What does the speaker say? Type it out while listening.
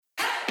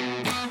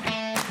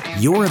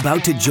You're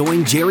about to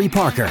join Jerry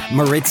Parker,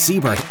 Moritz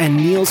Siebert, and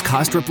Niels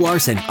Kostrup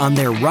Larsen on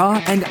their raw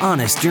and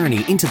honest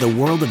journey into the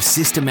world of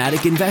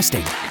systematic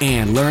investing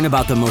and learn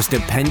about the most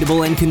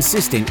dependable and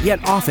consistent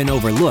yet often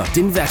overlooked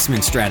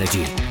investment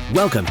strategy.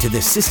 Welcome to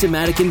the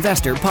Systematic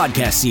Investor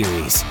podcast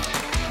series.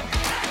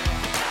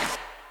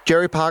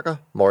 Jerry Parker,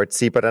 Moritz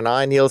Siebert, and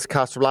I, Niels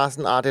Kostrup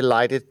Larsen, are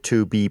delighted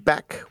to be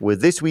back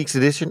with this week's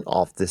edition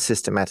of the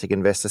Systematic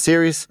Investor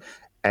series.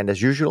 And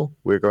as usual,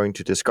 we're going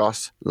to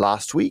discuss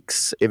last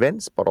week's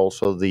events, but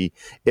also the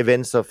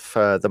events of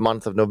the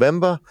month of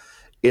November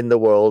in the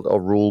world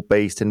of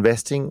rule-based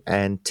investing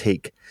and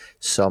take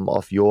some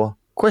of your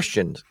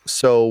questions.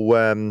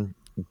 So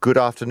good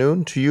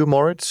afternoon to you,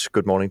 Moritz.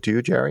 Good morning to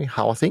you, Jerry.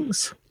 How are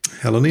things?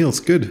 Hello, Niels.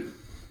 Good.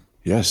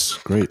 Yes,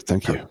 great.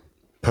 Thank you.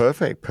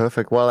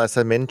 Perfect. Well, as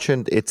I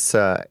mentioned, it's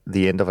the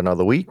end of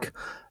another week,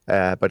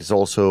 but it's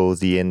also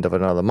the end of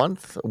another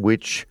month,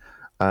 which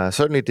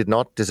certainly did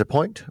not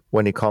disappoint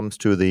when it comes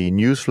to the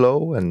news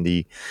flow and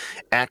the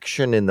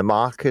action in the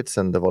markets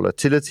and the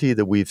volatility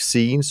that we've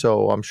seen.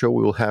 So I'm sure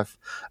we will have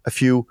a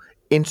few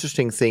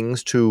interesting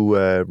things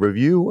to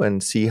review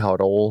and see how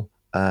it all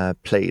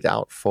played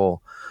out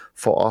for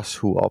us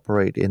who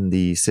operate in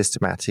the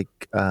systematic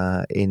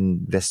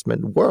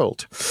investment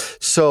world.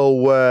 So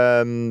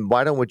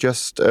why don't we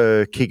just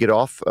kick it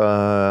off?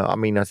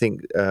 I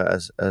think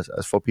as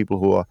for people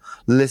who are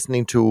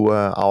listening to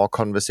our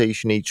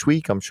conversation each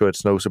week, I'm sure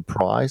it's no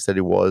surprise that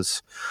it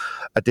was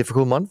a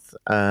difficult month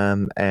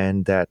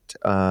and that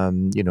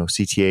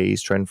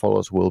CTAs, trend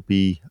followers, will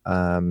be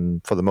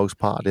for the most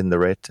part in the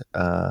red.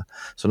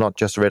 So not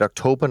just red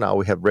October, now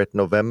we have red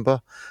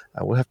November.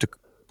 We'll have to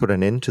put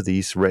an end to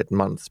these red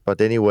months. But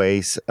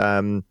anyways,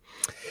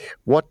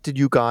 what did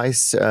you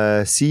guys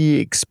see,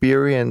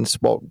 experience?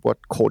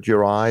 What caught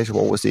your eyes?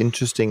 What was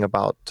interesting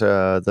about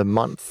the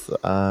month?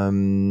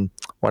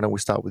 Why don't we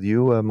start with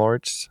you,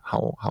 Moritz?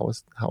 How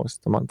was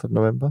the month of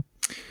November?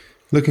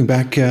 Looking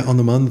back on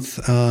the month,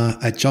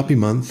 a choppy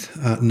month,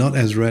 not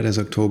as red as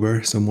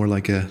October, so more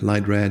like a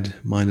light red,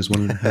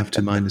 -1.5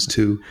 to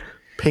 -2.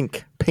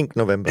 Pink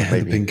November,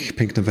 maybe.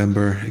 Pink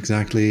November,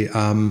 exactly.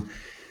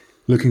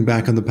 Looking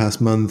back on the past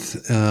month,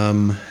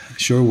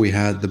 sure, we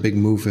had the big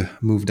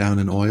move down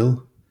in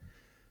oil.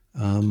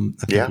 I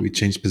think we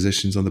changed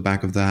positions on the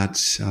back of that,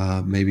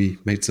 maybe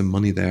made some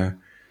money there.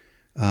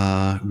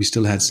 We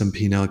still had some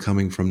P&L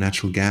coming from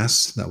natural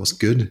gas. That was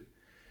good.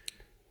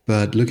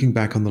 But looking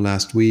back on the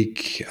last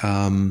week,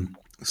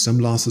 some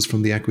losses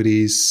from the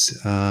equities,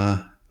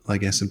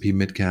 like S&P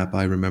mid-cap,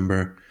 I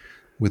remember,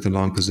 with a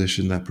long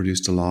position that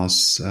produced a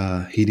loss.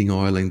 Heating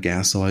oil and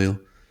gas oil,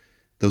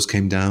 those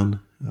came down.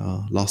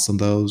 Lost on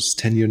those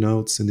 10-year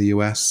notes in the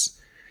US.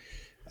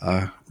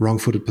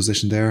 Wrong-footed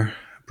position there,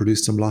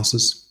 produced some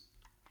losses.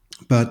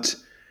 But,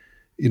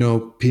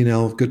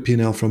 P&L, good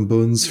P&L from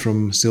Bunds,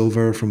 from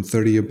silver, from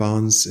 30-year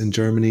bonds in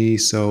Germany.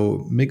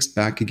 So mixed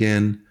back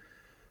again.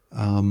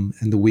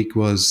 And the week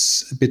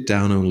was a bit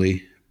down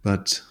only.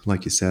 But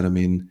like you said,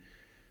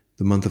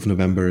 the month of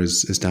November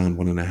is down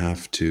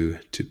 1.5 to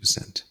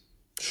 2%.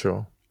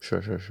 Sure.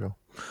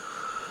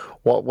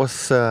 What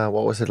was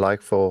it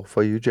like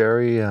for you,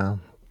 Jerry,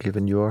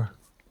 given your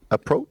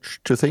approach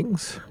to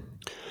things?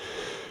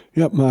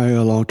 Yep, my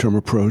long-term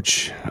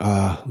approach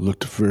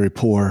looked very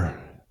poor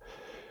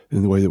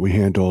in the way that we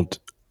handled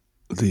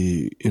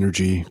the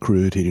energy,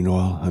 crude, heating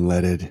oil,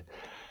 unleaded.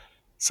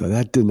 So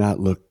that did not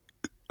look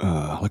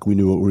like we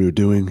knew what we were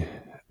doing.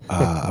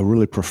 I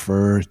really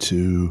prefer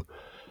to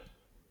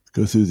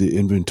go through the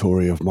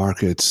inventory of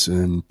markets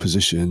and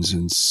positions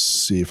and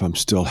see if I'm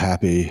still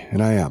happy.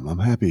 And I am. I'm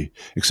happy.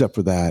 Except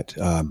for that,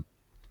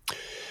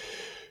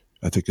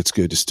 I think it's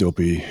good to still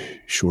be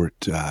short.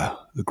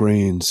 The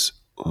grains,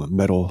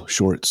 metal,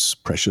 shorts,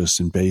 precious,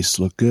 and base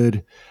look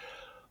good.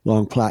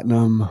 Long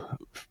platinum,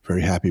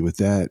 very happy with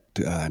that.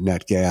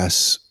 Nat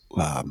gas,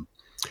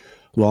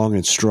 long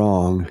and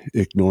strong,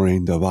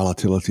 ignoring the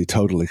volatility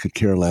totally, could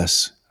care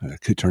less.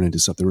 Could turn into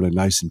something really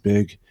nice and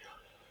big.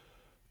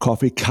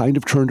 Coffee kind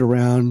of turned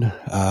around,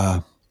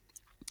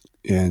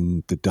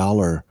 and the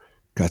dollar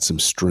got some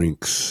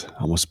strength,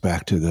 almost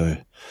back to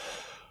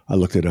I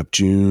looked it up,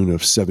 June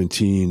of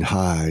 17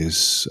 highs.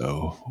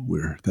 So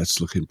that's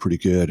looking pretty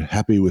good.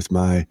 Happy with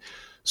my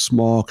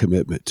small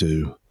commitment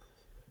to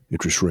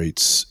interest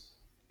rates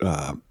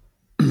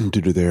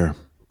due to their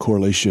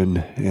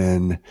correlation.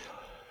 And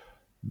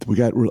we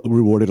got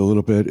rewarded a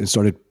little bit and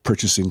started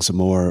purchasing some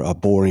more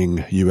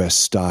boring U.S.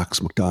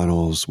 stocks,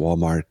 McDonald's,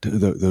 Walmart,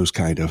 those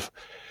kind of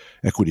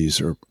equities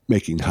are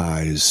making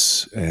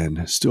highs,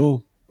 and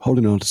still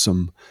holding on to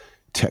some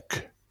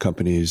tech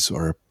companies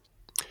or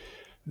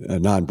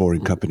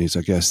non-boring companies,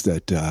 I guess,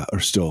 that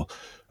are still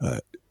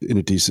in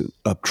a decent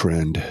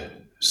uptrend.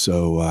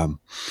 So,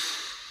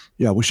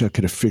 I wish I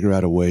could have figured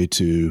out a way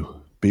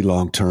to be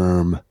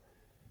long-term,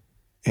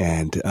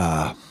 and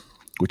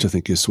which I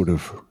think is sort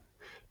of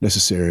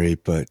necessary,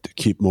 but to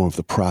keep more of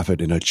the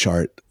profit in a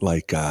chart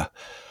like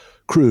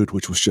crude,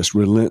 which was just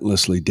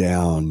relentlessly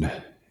down,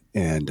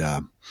 and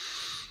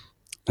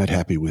not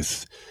happy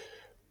with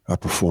our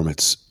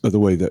performance, the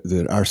way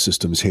that our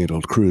system's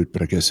handled crude.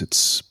 But I guess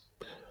it's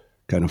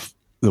kind of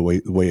the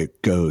way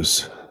it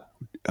goes.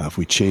 If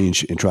we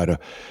change and try to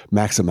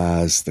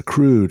maximize the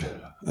crude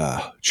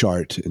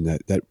chart in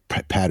that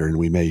pattern,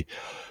 we may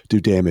do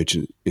damage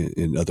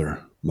in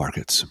other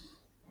markets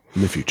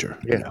in the future.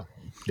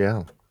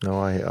 Yeah. No,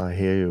 I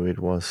hear you. It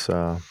was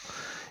a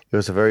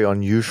very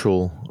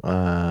unusual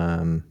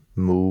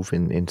move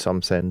in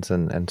some sense,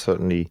 and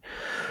certainly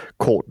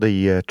caught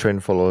the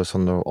trend followers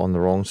on the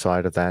wrong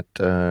side of that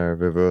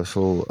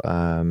reversal.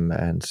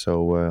 And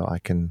so I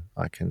can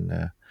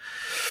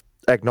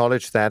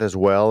acknowledge that as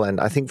well.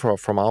 And I think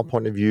from our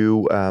point of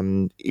view,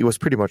 it was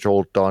pretty much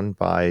all done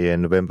by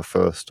November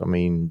 1st. I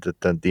mean,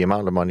 the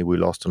amount of money we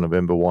lost on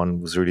November 1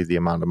 was really the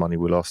amount of money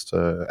we lost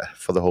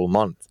for the whole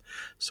month.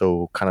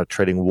 So kind of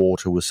treading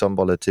water with some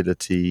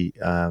volatility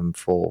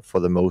for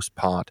the most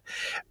part.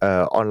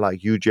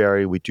 Unlike you,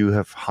 Jerry, we do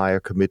have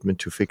higher commitment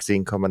to fixed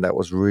income, and that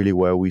was really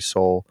where we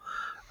saw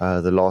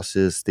the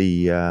losses,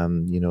 the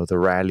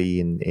rally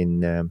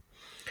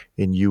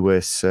in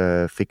U.S.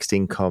 fixed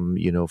income,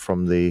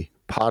 from the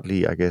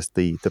partly, I guess,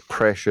 the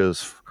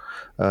pressures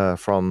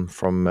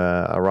from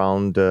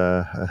around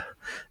the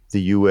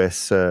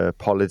U.S.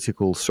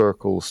 Political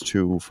circles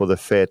for the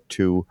Fed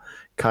to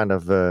kind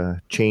of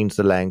change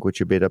the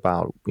language a bit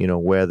about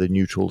where the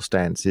neutral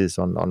stance is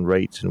on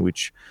rates, in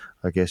which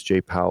I guess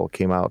Jay Powell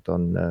came out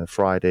on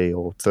Friday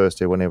or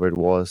Thursday, whenever it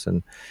was,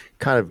 and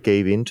kind of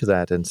gave into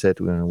that and said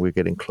we're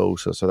getting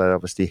closer. So that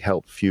obviously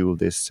helped fuel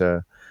this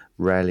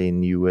rally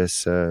in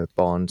U.S.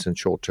 bonds and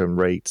short-term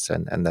rates,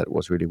 and that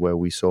was really where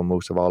we saw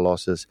most of our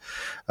losses.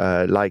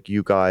 Like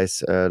you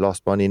guys,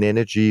 lost money in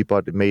energy,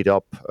 but it made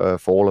up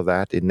for all of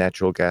that in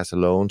natural gas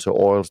alone. So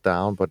oil's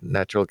down, but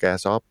natural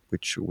gas up,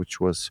 which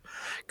was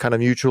kind of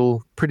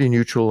neutral, pretty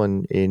neutral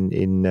in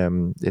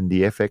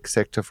the FX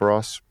sector for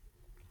us.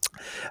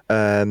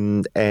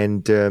 And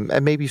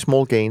maybe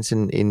small gains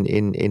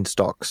in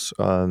stocks.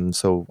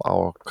 So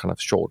our kind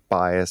of short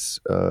bias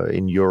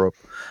in Europe,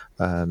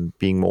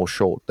 being more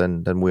short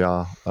than we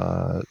are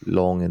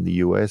long in the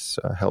US,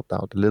 helped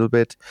out a little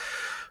bit.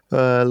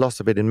 Lost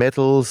a bit in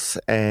metals,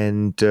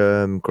 and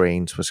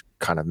grains was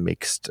kind of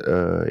mixed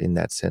in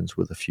that sense,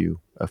 with a few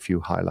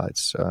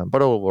highlights.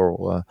 But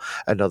overall,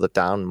 another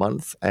down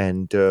month,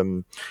 and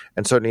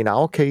certainly in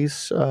our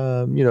case,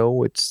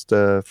 it's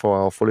for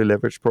our fully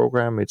leveraged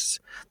program, it's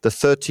the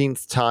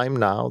 13th time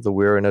now that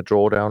we're in a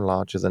drawdown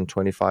larger than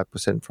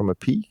 25% from a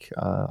peak.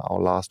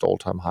 Our last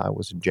all-time high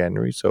was in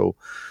January, so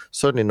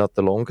certainly not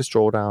the longest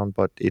drawdown,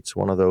 but it's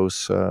one of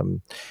those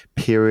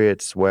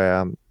periods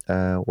where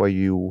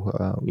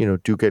you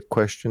do get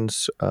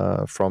questions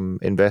from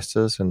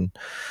investors and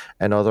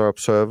other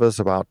observers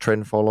about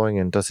trend following,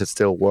 and does it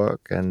still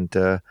work? And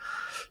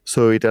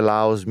so it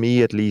allows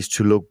me at least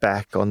to look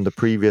back on the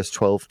previous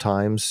 12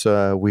 times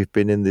we've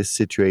been in this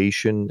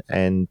situation,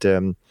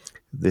 and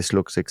this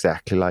looks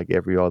exactly like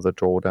every other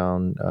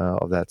drawdown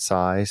of that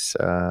size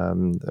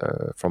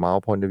from our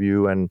point of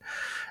view, and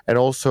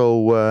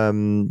also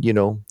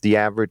the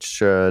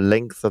average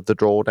length of the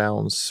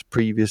drawdowns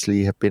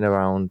previously have been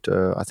around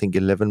I think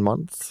 11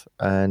 months,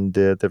 and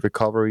the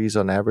recoveries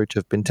on average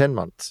have been 10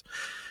 months.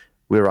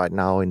 We're right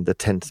now in the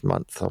 10th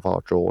month of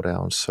our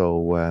drawdown,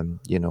 so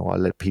I'll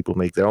let people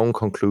make their own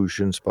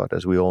conclusions. But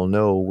as we all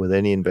know, with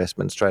any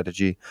investment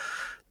strategy,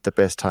 the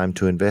best time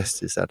to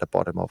invest is at the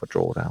bottom of a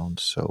drawdown.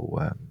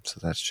 So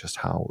that's just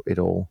how it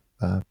all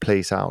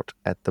plays out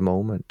at the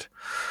moment.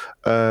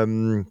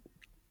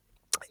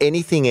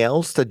 Anything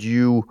else that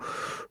you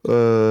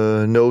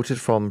noted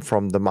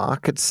from the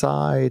market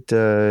side?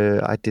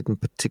 I didn't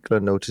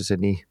particularly notice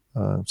any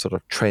sort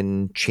of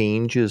trend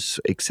changes,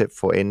 except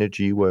for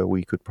energy, where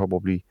we could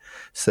probably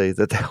say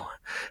that there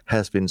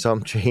has been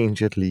some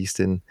change, at least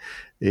in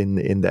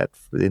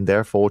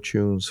their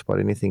fortunes. But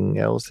anything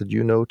else that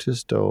you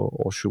noticed,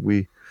 or should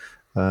we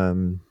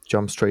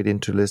jump straight in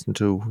to listen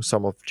to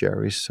some of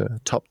Jerry's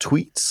top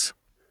tweets?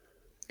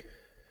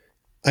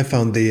 I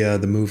found the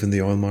move in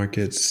the oil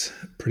markets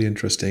pretty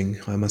interesting,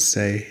 I must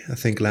say. I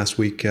think last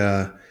week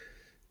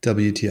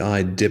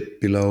WTI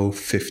dipped below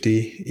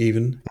 50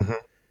 even. Mm-hmm.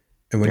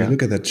 And when you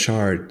look at that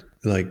chart,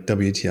 like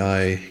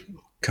WTI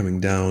coming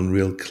down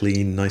real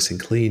clean, nice and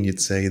clean, you'd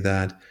say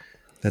that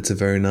that's a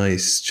very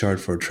nice chart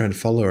for a trend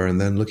follower. And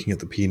then looking at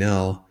the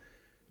P&L,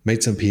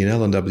 made some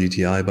P&L on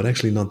WTI, but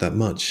actually not that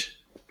much,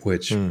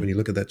 which when you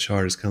look at that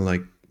chart, it's kind of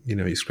like,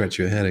 you scratch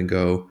your head and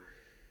go,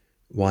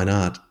 why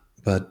not?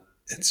 But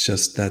it's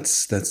just,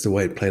 that's the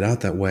way it played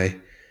out that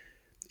way.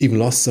 Even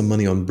lost some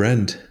money on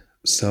Brent.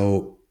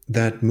 So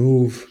that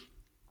move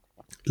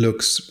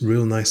looks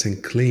real nice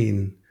and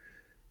clean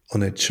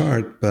on a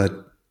chart,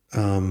 but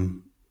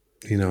when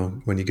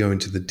you go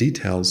into the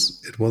details,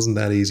 it wasn't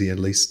that easy. At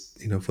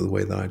least for the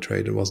way that I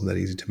trade, it wasn't that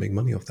easy to make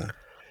money off that.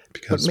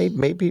 Because but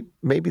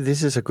maybe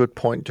this is a good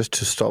point just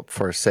to stop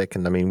for a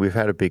second. I mean, we've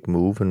had a big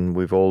move, and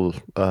we've all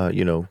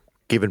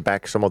given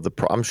back some of the.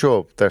 I'm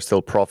sure there's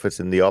still profits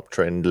in the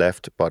uptrend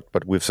left, but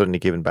we've certainly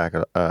given back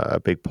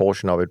a big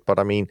portion of it. But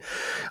I mean,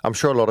 I'm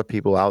sure a lot of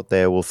people out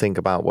there will think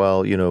about,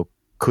 well,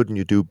 couldn't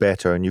you do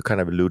better? And you kind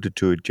of alluded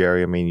to it,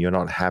 Jerry. I mean, you're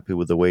not happy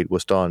with the way it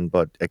was done,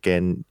 but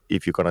again,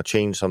 if you're going to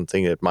change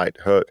something, it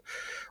might hurt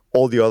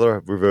all the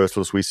other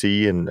reversals we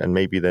see, and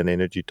maybe then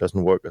energy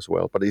doesn't work as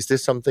well. But is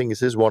this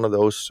one of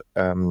those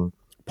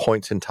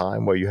points in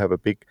time where you have a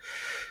big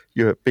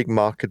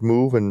market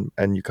move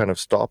and you kind of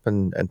stop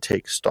and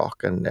take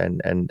stock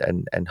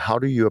and how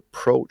do you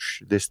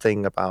approach this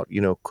thing about,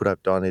 could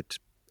I've done it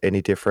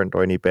any different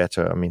or any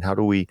better? I mean, how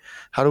do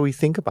we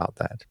think about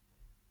that?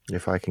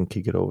 If I can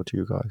kick it over to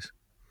you guys.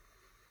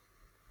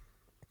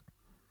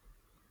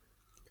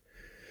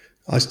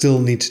 I still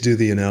need to do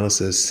the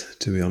analysis,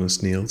 to be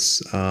honest,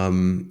 Niels.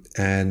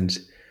 And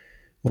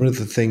one of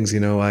the things,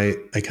 I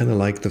kind of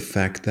like the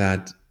fact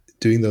that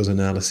doing those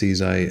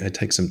analyses, I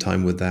take some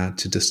time with that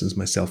to distance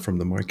myself from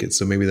the market.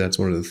 So maybe that's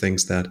one of the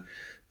things that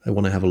I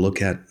want to have a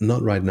look at,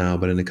 not right now,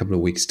 but in a couple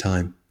of weeks'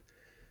 time.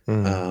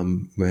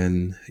 When,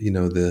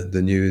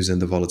 the news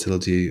and the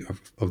volatility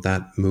of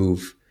that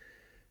move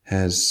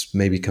has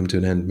maybe come to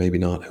an end, maybe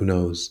not, who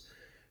knows.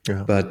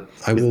 Yeah. But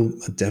I will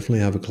definitely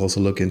have a closer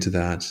look into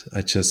that.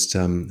 I just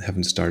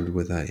haven't started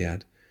with that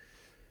yet.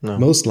 No.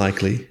 Most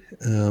likely,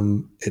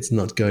 it's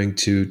not going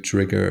to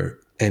trigger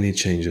any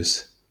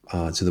changes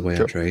to the way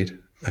I trade.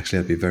 Actually,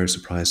 I'd be very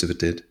surprised if it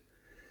did.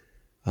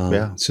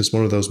 It's just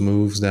one of those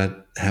moves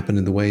that happened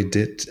in the way it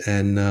did.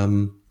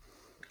 And,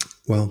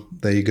 well,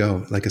 there you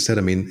go. Like I said,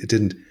 I mean, it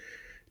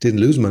didn't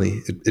lose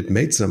money. It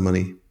made some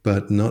money,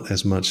 but not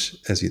as much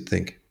as you'd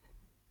think.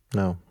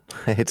 No,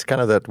 it's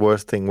kind of that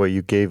worst thing where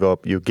you give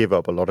up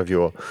a lot of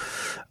your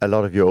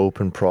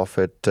open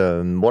profit.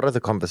 What are the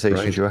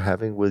conversations you're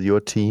having with your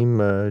team,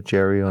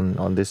 Jerry,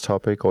 on this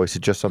topic, or is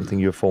it just something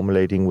you're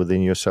formulating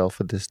within yourself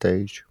at this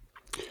stage?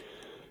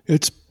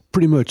 It's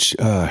pretty much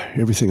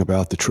everything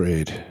about the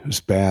trade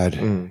is bad.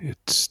 It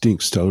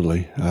stinks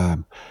totally.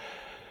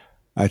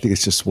 I think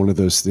it's just one of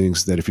those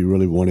things that if you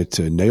really wanted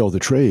to nail the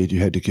trade,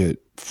 you had to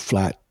get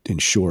flat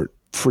and short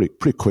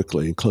pretty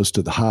quickly and close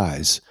to the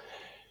highs,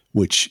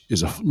 which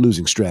is a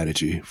losing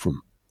strategy.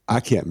 I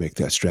can't make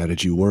that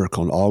strategy work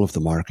on all of the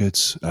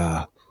markets.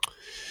 I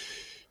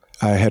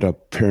had a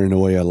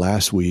paranoia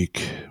last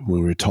week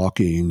when we were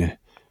talking. It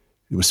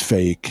was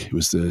fake. It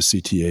was the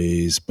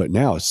CTAs, but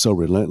now it's so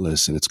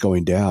relentless and it's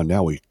going down.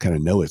 Now we kind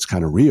of know it's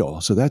kind of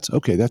real. So that's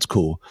okay. That's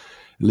cool.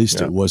 At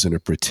least it wasn't a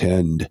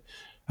pretend,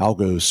 I'll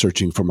go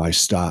searching for my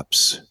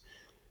stops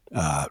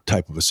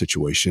type of a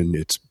situation.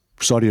 It's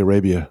Saudi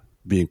Arabia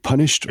being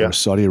punished or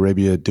Saudi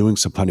Arabia doing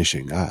some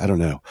punishing. I don't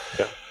know.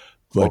 Yeah.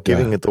 But, or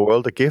giving the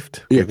world a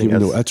gift. Yeah,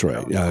 that's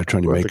right.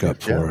 Trying to make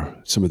up for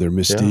some of their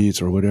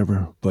misdeeds or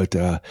whatever. But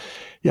I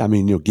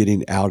mean,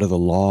 getting out of the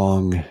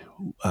long,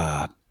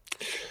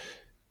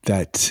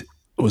 that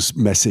was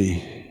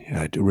messy,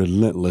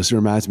 relentless. It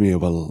reminds me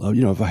of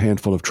a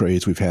handful of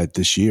trades we've had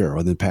this year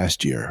or the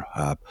past year.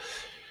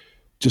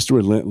 Just a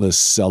relentless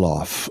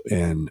sell-off.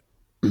 And,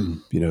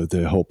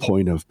 the whole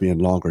point of being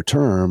longer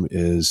term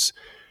is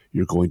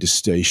you're going to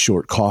stay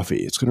short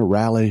coffee. It's going to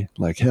rally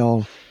like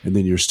hell, and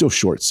then you're still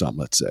short some,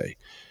 let's say.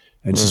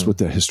 And it's just what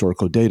the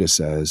historical data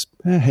says.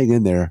 Hang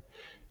in there.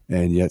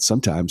 And yet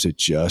sometimes it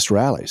just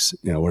rallies,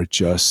 or it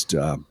just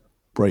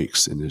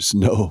breaks, and there's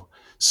no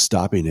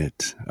stopping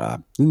it.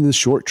 In the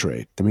short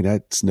trade, I mean,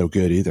 that's no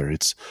good either.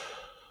 It's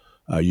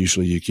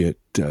usually you get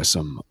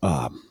some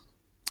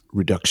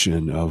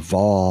reduction of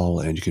vol,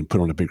 and you can put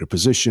on a bigger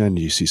position.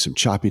 You see some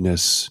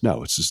choppiness.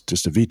 No, it's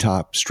just a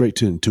V-top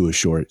straight into a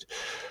short.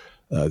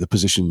 The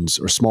positions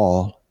are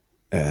small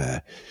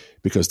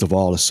because the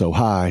vol is so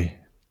high,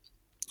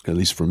 at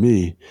least for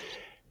me.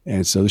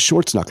 And so the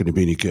short's not going to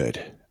be any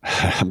good.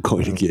 I'm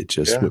going to get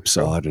just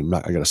whipsawed, and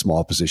I got a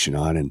small position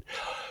on. And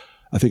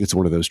I think it's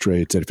one of those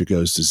trades that if it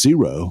goes to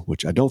zero,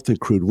 which I don't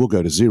think crude will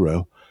go to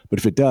zero, but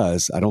if it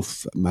does,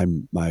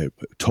 my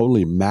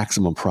totally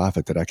maximum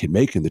profit that I can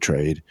make in the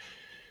trade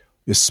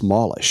is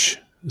smallish.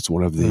 It's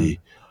one of the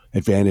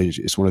advantage.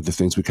 It's one of the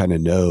things we kind of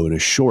know in a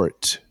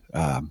short.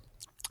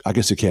 I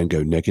guess it can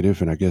go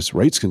negative, and I guess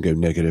rates can go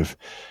negative.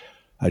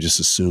 I just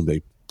assume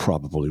they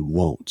probably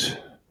won't.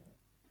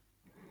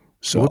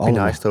 So it would be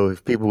nice, though,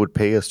 if people would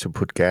pay us to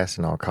put gas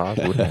in our cars,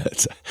 wouldn't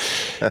it?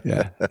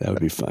 Yeah, that would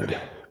be fun.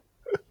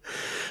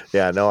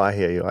 Yeah, no, I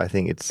hear you. I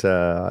think it's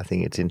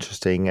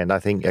interesting, and I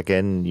think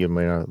again,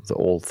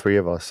 all three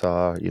of us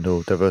are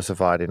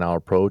diversified in our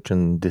approach,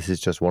 and this is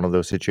just one of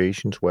those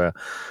situations where,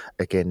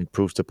 again, it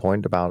proves the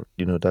point about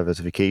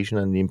diversification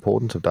and the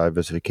importance of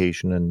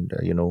diversification, and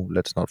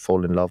let's not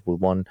fall in love with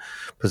one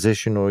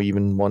position or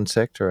even one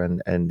sector,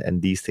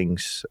 and these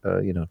things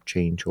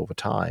change over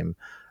time.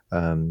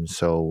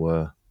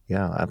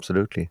 Yeah,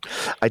 absolutely.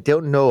 I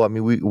don't know. I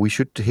mean, we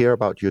should hear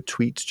about your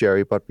tweets,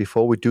 Jerry, but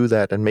before we do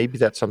that, and maybe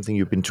that's something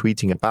you've been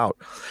tweeting about,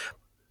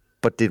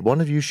 but did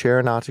one of you share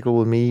an article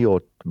with me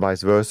or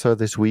vice versa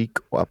this week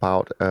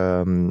about,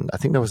 I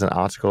think there was an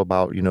article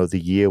about, the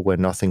year where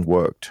nothing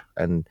worked,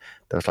 and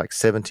there was like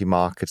 70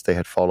 markets they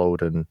had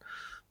followed and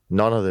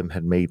none of them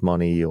had made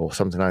money or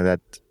something like that.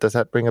 Does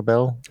that ring a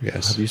bell?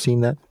 Yes. Have you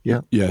seen that?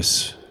 Yeah.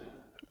 Yes.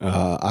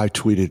 I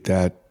tweeted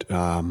that.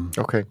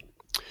 Okay.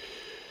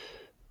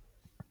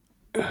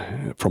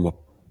 from a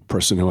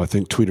person who I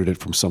think tweeted it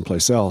from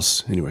someplace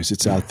else. Anyways,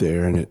 it's out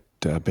there, and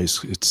it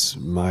basically, it's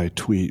my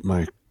tweet,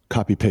 my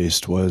copy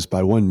paste was,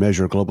 by one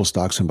measure, global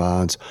stocks and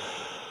bonds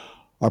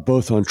are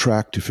both on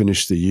track to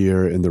finish the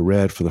year in the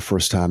red for the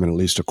first time in at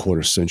least a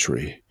quarter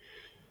century.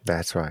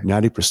 That's right.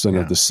 90%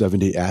 of the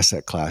 70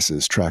 asset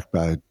classes tracked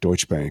by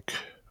Deutsche Bank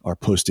are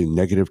posting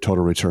negative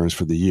total returns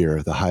for the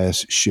year, the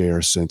highest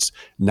share since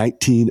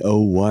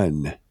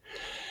 1901.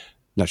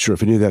 Not sure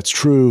if any of that's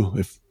true,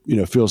 if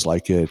it feels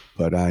like it,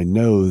 but I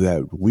know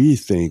that we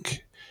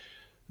think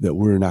that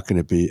we're not going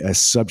to be as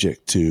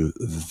subject to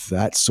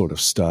that sort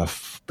of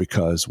stuff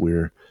because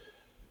we're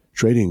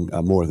trading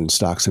more than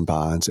stocks and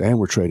bonds, and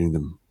we're trading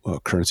them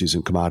currencies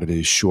and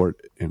commodities short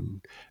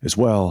and as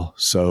well.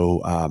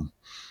 So,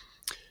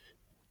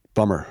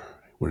 bummer,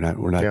 we're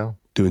not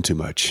doing too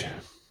much.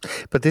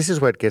 But this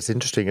is where it gets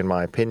interesting, in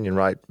my opinion,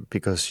 right?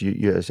 Because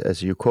you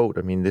as you quote,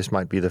 I mean, this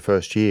might be the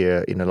first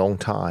year in a long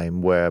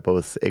time where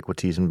both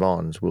equities and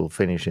bonds will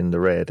finish in the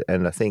red.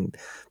 And I think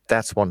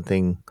that's one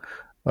thing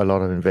a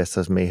lot of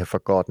investors may have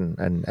forgotten.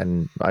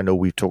 And I know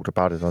we've talked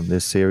about it on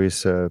this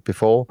series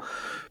before,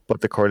 but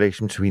the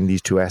correlation between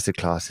these two asset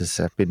classes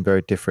have been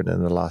very different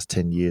in the last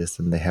 10 years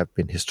than they have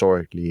been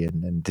historically.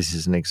 And this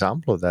is an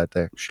example of that,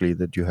 actually,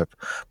 that you have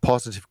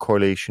positive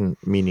correlation,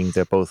 meaning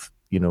they're both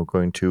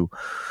going to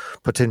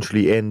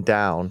potentially end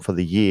down for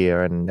the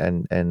year,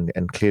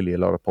 and clearly a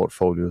lot of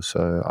portfolios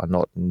are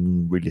not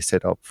really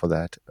set up for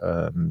that.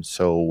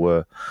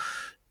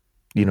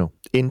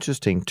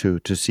 Interesting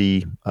to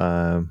see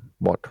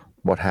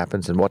what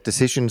happens and what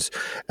decisions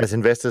as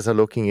investors are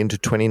looking into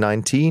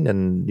 2019,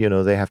 and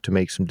they have to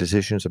make some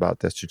decisions about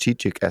their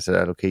strategic asset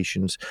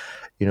allocations.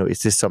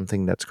 Is this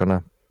something that's going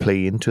to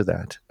play into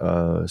that?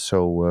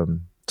 So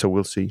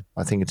we'll see.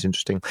 I think it's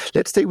interesting.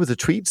 Let's stay with the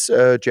tweets,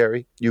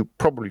 Jerry. You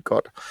probably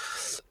got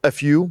a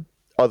few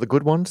other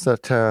good ones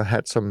that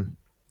had some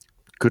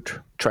good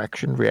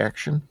traction,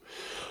 reaction.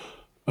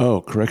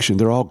 Oh, correction.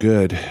 They're all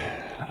good.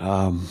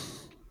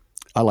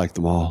 I like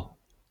them all.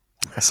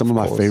 Some of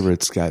my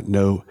favorites got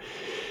no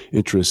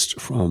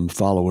interest from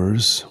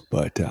followers,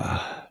 but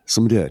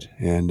some did.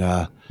 And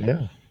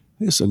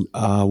listen,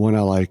 one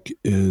I like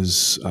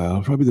is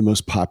probably the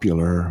most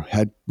popular,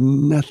 had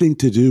nothing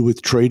to do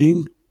with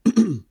trading.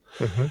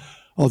 Mm-hmm.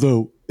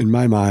 Although in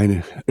my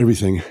mind,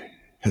 everything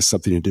has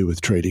something to do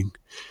with trading.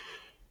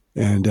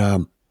 And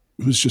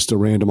it was just a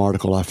random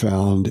article I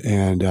found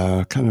and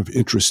kind of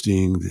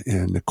interesting.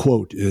 And the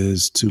quote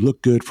is, "To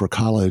look good for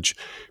college,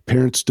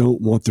 parents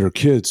don't want their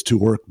kids to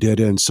work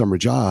dead-end summer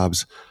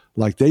jobs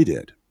like they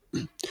did.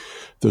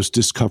 Those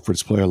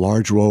discomforts play a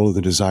large role in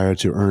the desire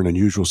to earn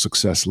unusual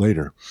success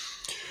later.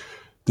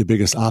 The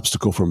biggest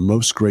obstacle for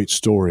most great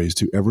stories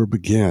to ever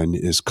begin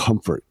is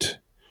comfort."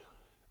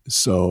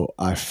 So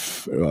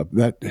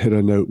that hit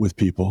a note with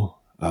people.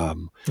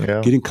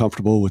 Getting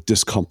comfortable with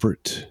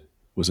discomfort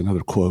was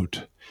another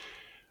quote,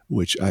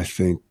 which I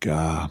think,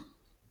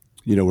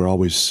 we're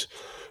always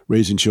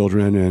raising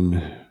children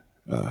and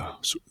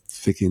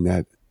thinking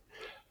that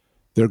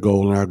their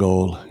goal and our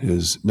goal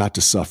is not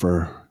to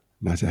suffer,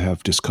 not to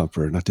have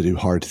discomfort, not to do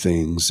hard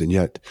things. And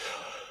yet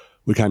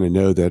we kind of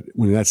know that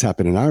when that's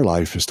happened in our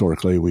life,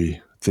 historically,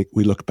 we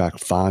look back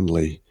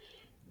fondly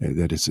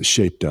that it's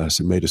shaped us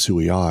and made us who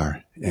we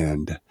are.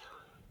 And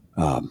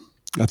I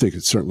think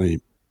it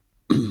certainly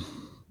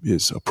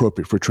is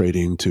appropriate for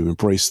trading to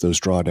embrace those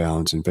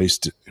drawdowns, embrace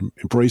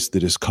the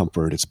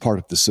discomfort. It's part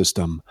of the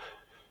system.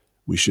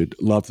 We should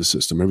love the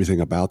system,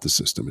 everything about the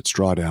system. It's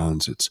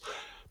drawdowns, it's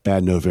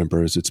bad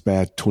Novembers, it's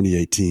bad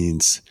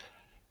 2018s,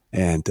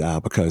 and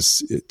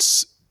because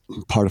it's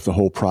part of the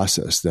whole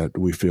process that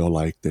we feel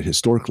like that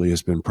historically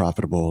has been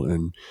profitable,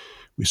 and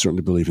we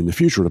certainly believe in the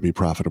future it'll be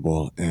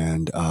profitable.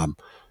 And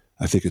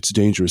I think it's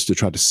dangerous to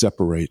try to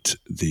separate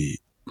the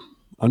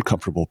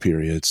uncomfortable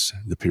periods,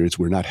 the periods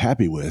we're not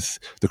happy with,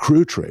 the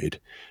crude trade.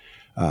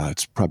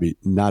 It's probably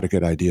not a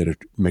good idea to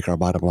make our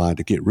bottom line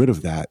to get rid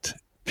of that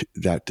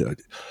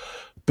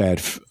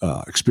bad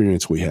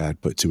experience we had,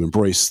 but to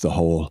embrace the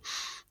whole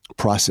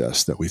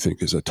process that we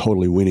think is a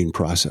totally winning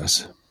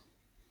process.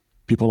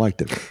 People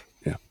liked it.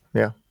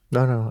 Yeah.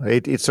 No.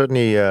 It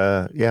certainly,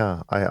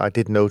 I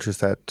did notice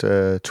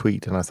that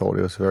tweet, and I thought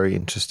it was very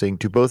interesting.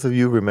 Do both of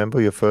you remember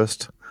your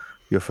first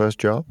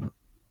job?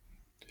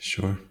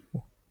 Sure.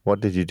 What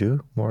did you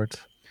do, Moritz?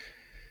 I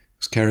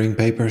was carrying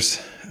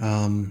papers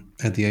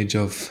at the age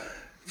of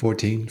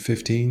 14,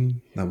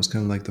 15. That was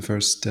kind of like the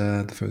first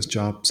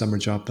summer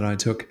job that I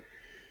took.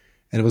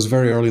 And it was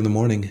very early in the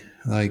morning,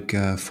 like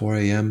 4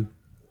 a.m.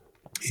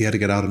 You had to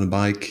get out on a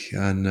bike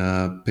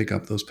and pick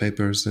up those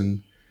papers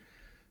and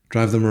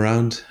drive them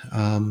around.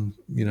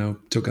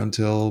 Took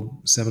until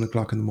 7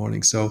 o'clock in the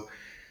morning. So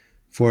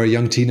for a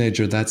young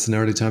teenager, that's an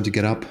early time to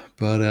get up,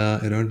 but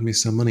it earned me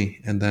some money.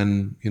 And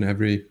then,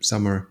 every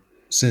summer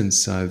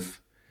since, I've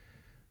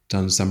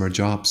done summer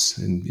jobs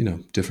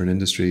in, different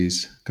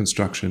industries,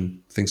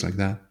 construction, things like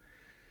that.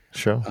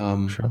 Sure.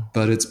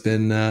 But it's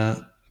been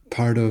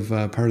part of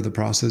the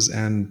process.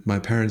 And my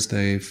parents,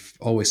 they've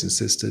always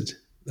insisted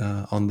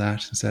on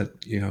that and said,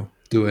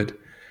 do it.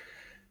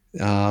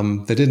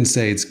 They didn't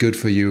say it's good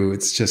for you.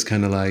 It's just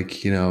kind of like,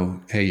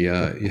 hey,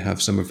 you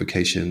have summer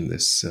vacation.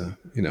 This,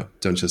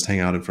 don't just hang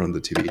out in front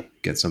of the TV.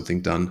 Get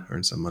something done,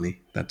 earn some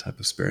money. That type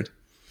of spirit.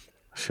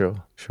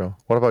 Sure.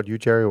 What about you,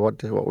 Jerry?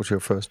 What was your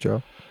first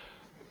job?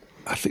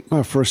 I think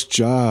my first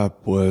job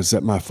was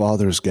at my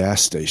father's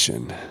gas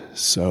station.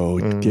 So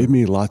it gave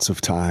me lots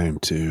of time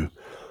to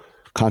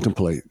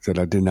contemplate that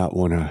I did not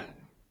want to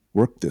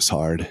work this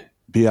hard,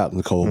 be out in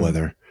the cold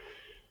weather.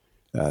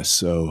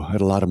 So I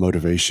had a lot of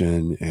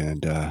motivation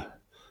and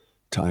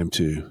time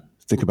to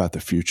think about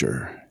the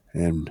future.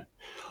 And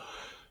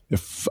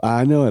if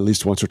I know at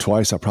least once or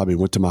twice, I probably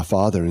went to my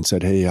father and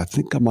said, hey, I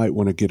think I might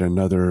want to get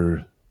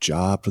another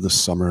job for the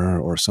summer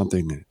or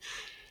something.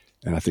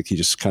 And I think he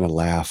just kind of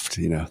laughed,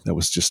 that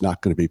was just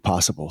not going to be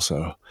possible.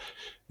 So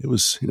it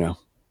was,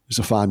 there's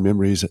a fond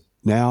memories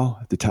now.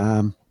 At the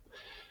time,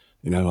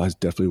 I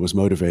definitely was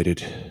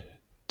motivated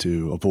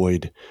to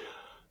avoid,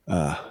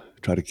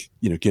 try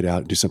to, get out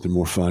and do something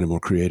more fun and more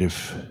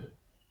creative,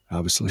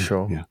 obviously.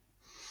 Sure. Yeah.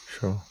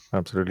 Sure.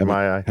 Absolutely.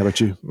 How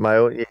about you?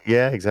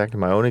 Exactly.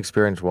 My own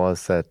experience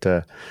was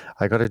that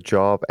I got a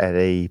job at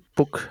a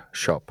book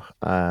shop.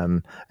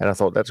 And I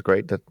thought that's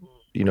great that,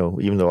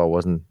 even though I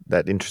wasn't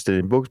that interested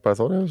in books, but I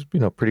thought it was,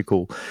 pretty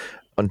cool.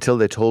 Until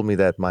they told me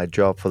that my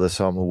job for the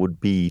summer would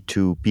be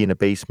to be in a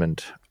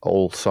basement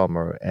all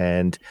summer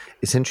and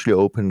essentially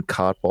open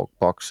cardboard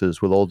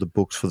boxes with all the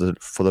books for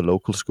the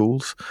local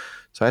schools.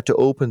 So I had to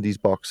open these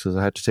boxes.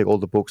 I had to take all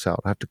the books out.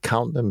 I had to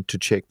count them to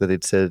check that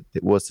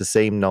it was the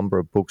same number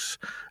of books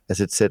as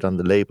it said on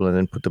the label, and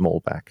then put them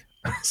all back.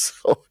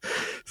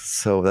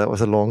 So that was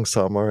a long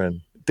summer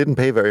and didn't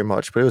pay very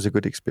much, but it was a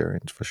good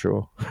experience for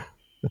sure.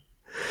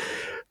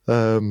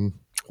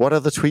 What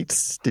other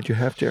tweets did you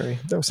have, Jerry?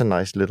 That was a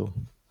nice little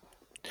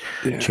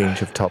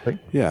change of topic.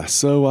 Yeah,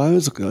 so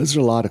there's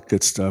a lot of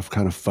good stuff,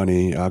 kind of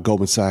funny.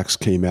 Goldman Sachs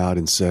came out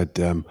and said,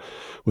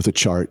 with a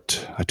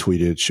chart I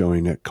tweeted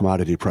showing that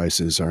commodity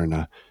prices are in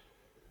a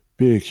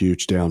big,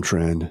 huge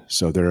downtrend.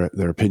 So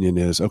their opinion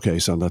is, okay,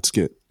 so let's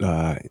get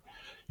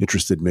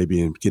interested maybe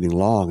in getting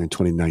long in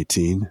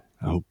 2019.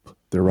 I hope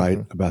they're right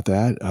about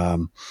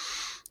that.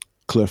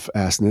 Cliff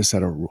Asness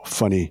had a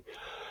funny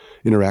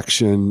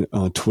interaction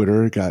on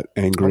Twitter, got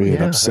angry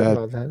and upset,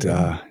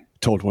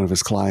 told one of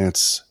his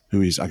clients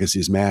who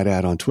he's mad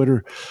at on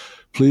Twitter,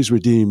 please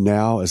redeem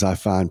now as I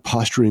find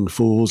posturing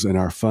fools in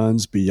our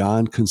funds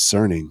beyond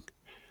concerning.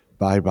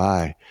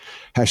 Bye-bye.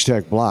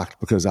 # blocked,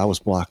 because I was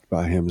blocked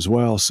by him as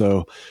well.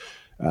 So,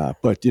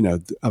 but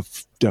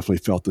I've definitely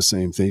felt the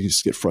same thing. You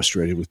just get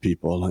frustrated with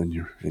people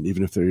and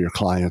even if they're your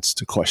clients,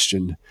 to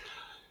question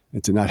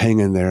and to not hang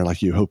in there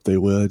like you hope they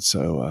would.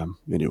 So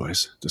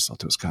anyways, just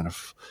thought it was kind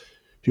of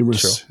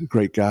humorous. Sure.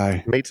 Great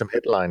guy. Made some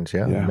headlines,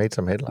 yeah. Made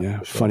some headlines. Yeah,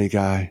 sure. Funny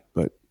guy.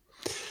 But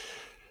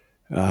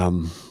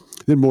then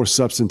more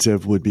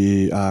substantive would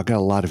be, got a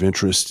lot of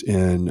interest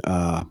in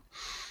a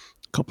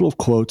couple of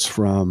quotes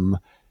from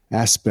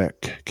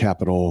Aspect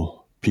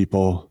Capital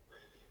people.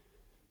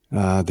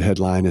 The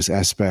headline is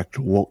Aspect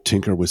won't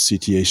tinker with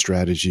CTA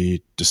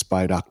strategy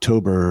despite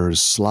October's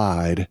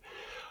slide.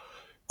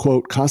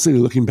 Quote,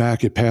 constantly looking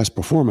back at past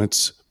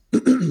performance,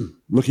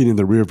 looking in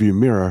the rearview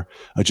mirror,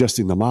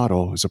 adjusting the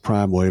model is a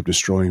prime way of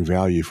destroying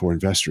value for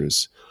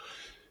investors.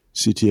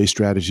 CTA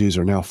strategies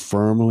are now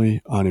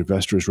firmly on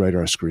investors'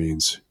 radar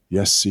screens.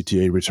 Yes,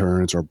 CTA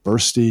returns are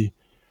bursty.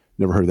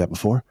 Never heard of that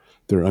before.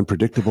 They're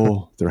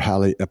unpredictable. They're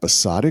highly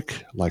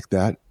episodic, like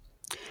that.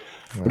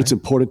 Right. But it's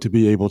important to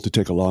be able to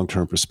take a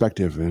long-term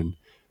perspective and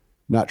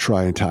not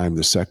try and time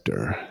the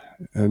sector.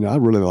 And I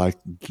really like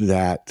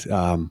that.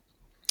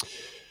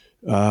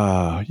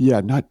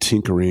 Not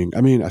tinkering.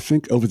 I mean, I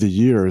think over the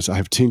years I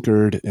have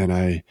tinkered and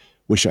I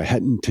wish I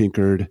hadn't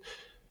tinkered.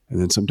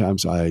 And then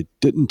sometimes I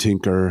didn't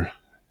tinker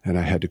and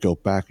I had to go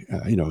back,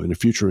 in the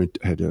future, and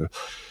had to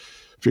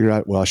figure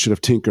out, well, I should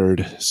have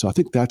tinkered. So I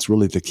think that's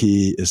really the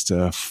key, is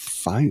to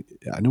find,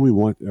 I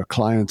know our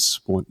clients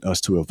want us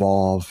to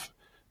evolve.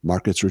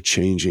 Markets are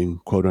changing,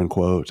 quote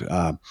unquote.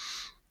 I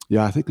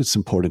think it's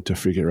important to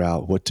figure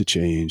out what to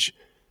change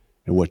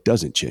and what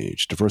doesn't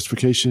change.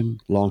 Diversification,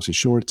 longs and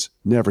shorts,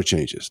 never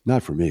changes.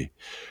 Not for me.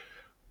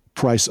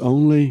 Price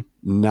only,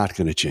 not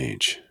going to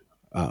change.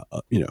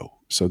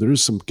 So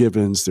there's some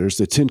givens. There's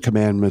the 10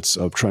 commandments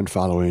of trend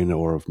following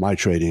or of my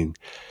trading.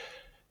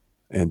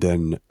 And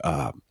then,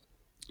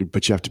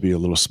 but you have to be a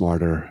little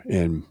smarter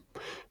and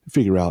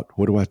figure out,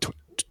 what do I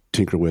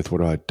tinker with?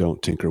 What do I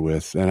don't tinker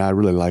with? And I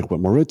really like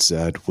what Moritz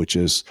said, which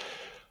is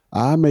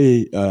I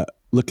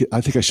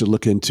think I should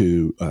look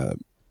into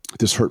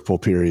this hurtful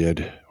period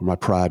where my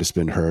pride has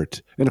been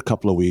hurt in a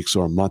couple of weeks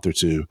or a month or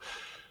two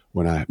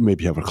when I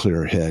maybe have a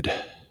clearer head.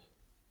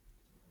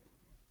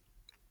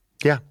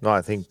 Yeah, no,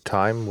 I think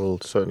time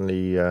will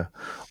certainly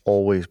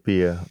always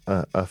be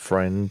a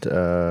friend,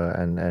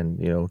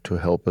 and to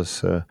help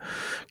us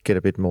get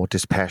a bit more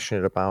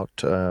dispassionate about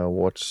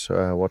what's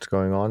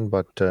going on.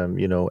 But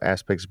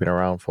Aspect's been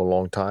around for a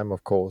long time,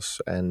 of course,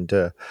 and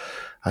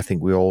I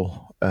think we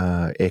all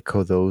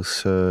echo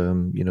those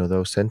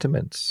those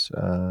sentiments.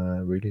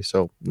 Really,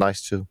 so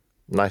nice to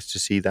nice to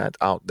see that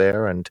out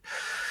there, and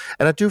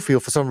I do feel,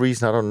 for some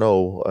reason, I don't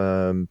know,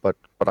 but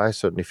I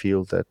certainly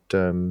feel that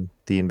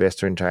the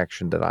investor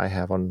interaction that I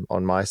have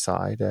on my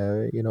side,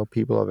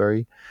 people are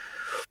very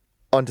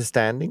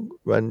understanding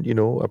and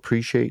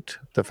appreciate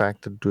the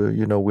fact that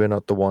we're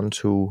not the ones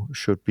who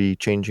should be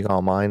changing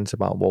our minds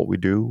about what we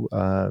do,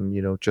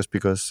 just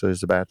because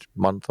there's a bad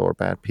month or a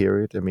bad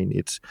period. I mean,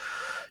 it's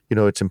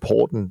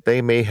important.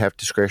 They may have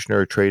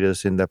discretionary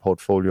traders in their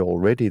portfolio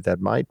already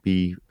that might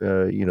be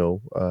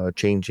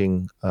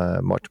changing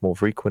much more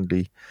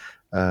frequently.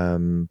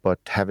 But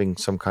having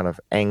some kind of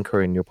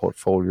anchor in your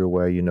portfolio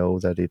where you know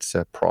that it's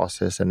a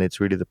process, and it's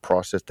really the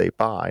process they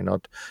buy,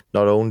 not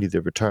only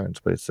the returns,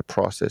 but it's the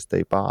process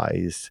they buy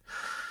is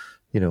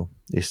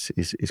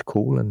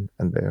cool, and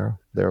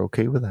they're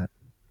okay with that.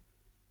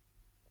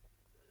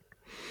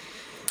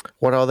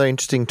 What other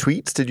interesting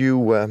tweets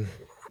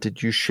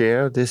did you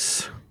share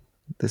this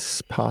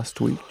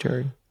past week,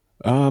 Jerry?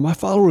 My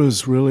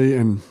followers really,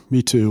 and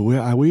me too,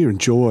 we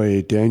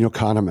enjoy Daniel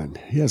Kahneman.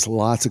 He has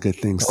lots of good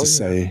things to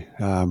say.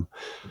 A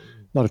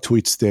lot of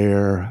tweets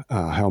there,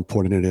 how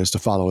important it is to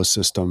follow a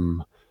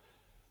system.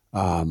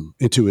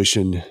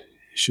 Intuition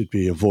should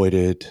be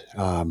avoided.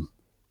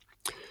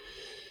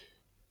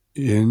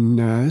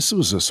 This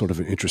was a sort of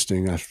an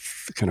interesting,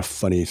 kind of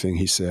funny thing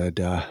he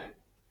said.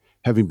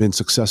 Having been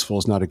successful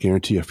is not a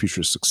guarantee of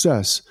future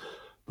success,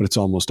 but it's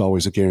almost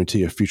always a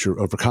guarantee of future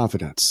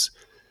overconfidence.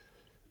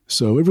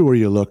 So everywhere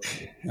you look,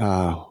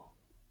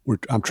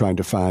 I'm trying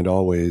to find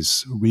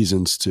always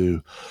reasons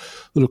to,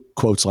 little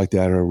quotes like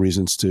that, or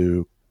reasons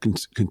to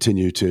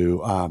continue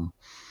to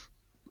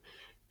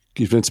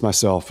convince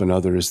myself and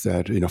others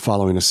that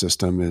following a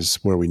system is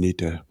what we need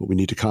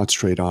to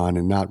concentrate on,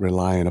 and not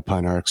relying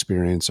upon our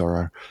experience or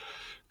our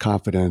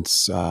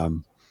confidence.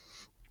 And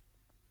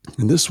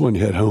this one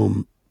hit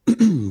home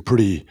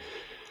pretty.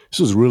 This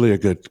was really a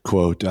good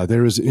quote.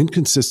 There is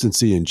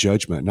inconsistency in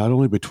judgment, not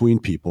only between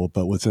people,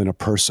 but within a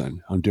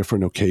person on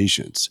different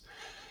occasions.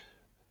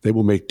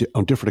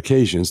 On different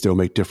occasions, they'll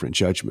make different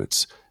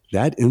judgments.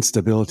 That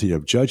instability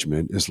of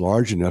judgment is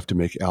large enough to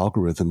make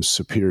algorithms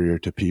superior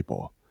to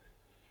people.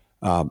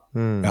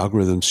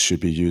 Algorithms should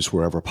be used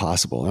wherever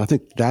possible. And I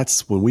think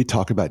that's when we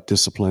talk about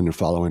discipline and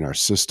following our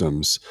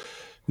systems,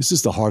 this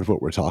is the heart of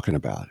what we're talking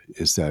about,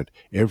 is that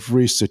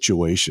every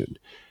situation,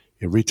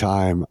 every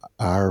time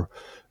our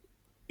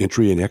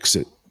entry and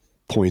exit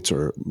points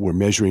we're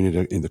measuring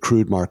it in the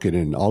crude market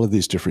and all of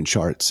these different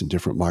charts in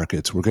different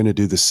markets, we're going to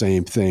do the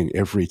same thing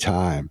every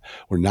time.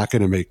 We're not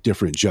going to make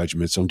different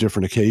judgments on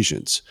different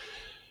occasions.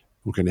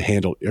 We're going to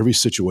handle every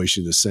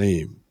situation the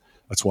same.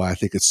 That's why I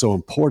think it's so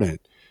important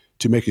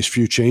to make as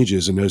few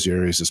changes in those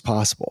areas as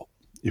possible.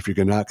 If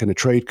you're not going to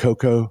trade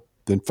cocoa,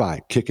 then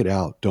fine, kick it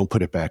out. Don't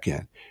put it back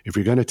in. If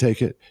you're going to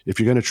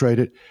trade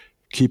it,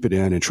 keep it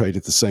in and trade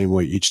it the same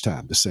way each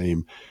time, the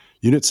same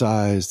unit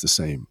size, the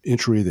same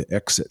entry, the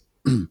exit.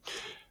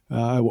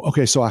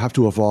 Okay, so I have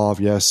to evolve,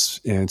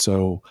 yes. And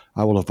so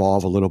I will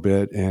evolve a little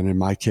bit, and in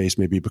my case,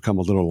 maybe become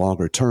a little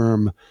longer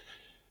term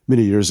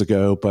many years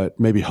ago, but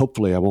maybe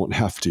hopefully I won't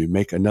have to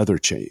make another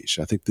change.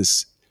 I think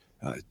this,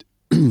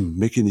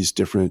 making these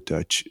different,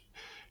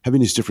 having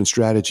these different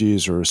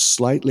strategies or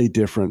slightly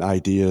different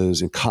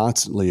ideas and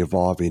constantly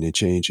evolving and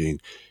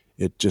changing,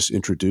 it just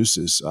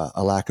introduces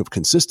a lack of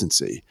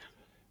consistency.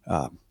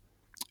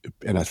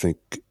 And I think,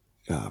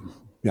 I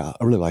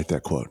really like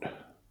that quote.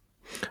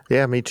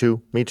 Yeah, me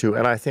too.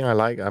 And I think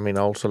I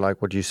also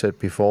like what you said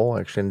before,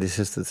 actually. And this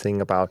is the thing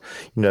about,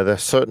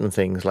 there's certain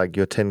things like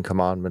your 10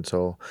 commandments,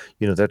 or,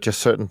 there are just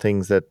certain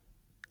things that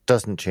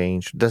doesn't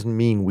change. It doesn't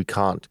mean we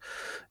can't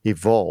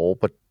evolve,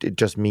 but it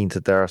just means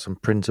that there are some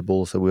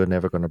principles that we're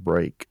never going to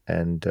break.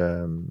 And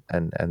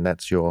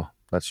that's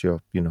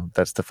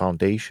the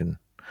foundation.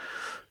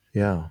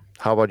 Yeah.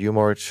 How about you,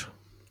 Moritz?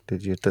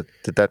 Did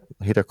that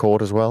hit a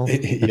chord as well?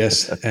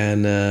 Yes,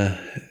 and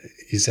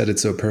you said it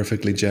so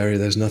perfectly, Jerry.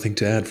 There's nothing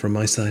to add from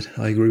my side.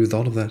 I agree with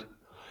all of that.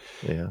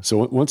 Yeah.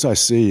 So once I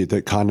see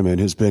that Kahneman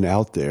has been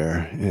out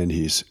there and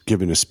he's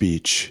given a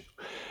speech,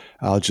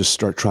 I'll just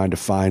start trying to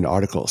find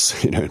articles,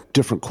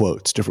 different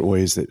quotes, different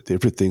ways that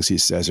different things he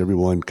says.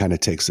 Everyone kind of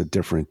takes a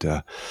different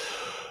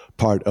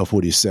part of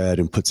what he said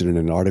and puts it in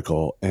an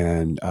article.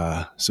 And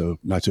so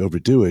not to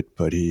overdo it,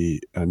 but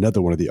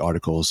another one of the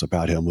articles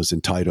about him was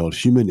entitled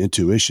 "Human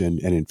Intuition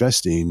and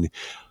Investing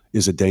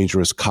is a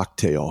Dangerous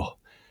Cocktail."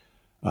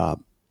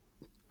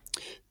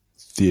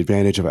 The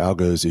advantage of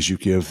algos is you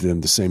give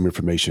them the same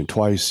information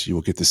twice, you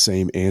will get the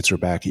same answer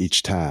back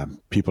each time.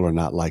 People are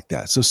not like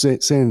that. So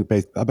saying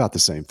about the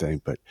same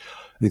thing, but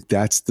I think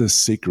that's the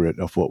secret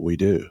of what we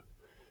do.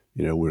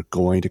 We're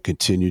going to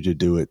continue to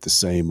do it the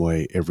same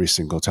way every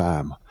single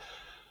time.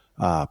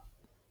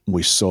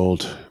 We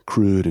sold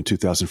crude in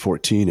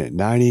 2014 at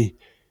 90.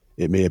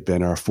 It may have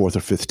been our fourth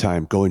or fifth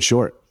time going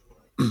short,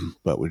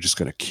 but we're just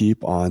going to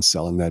keep on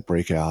selling that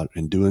breakout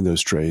and doing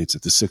those trades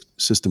that the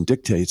system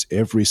dictates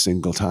every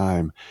single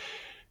time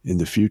in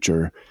the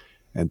future.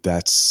 And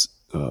that's,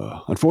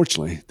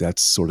 unfortunately,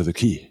 that's sort of the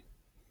key.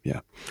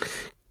 Yeah.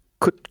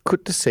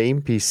 Could the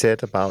same be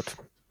said about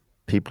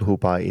people who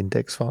buy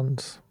index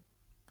funds,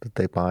 that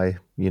they buy,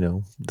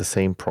 the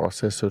same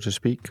process, so to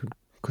speak.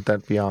 Could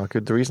that be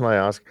argued? The reason I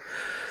ask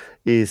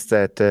is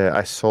that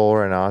I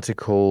saw an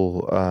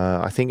article,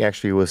 I think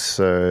actually it was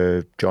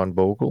John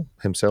Bogle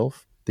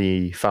himself,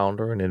 the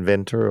founder and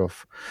inventor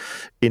of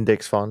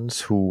index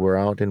funds, who were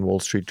out in Wall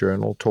Street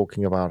Journal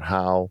talking about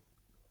how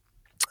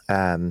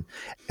I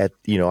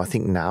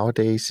think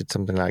nowadays it's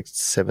something like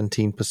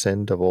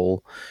 17% of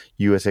all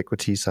U.S.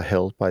 equities are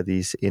held by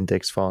these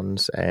index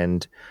funds,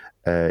 and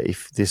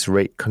if this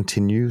rate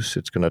continues,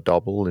 it's going to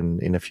double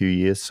in a few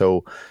years.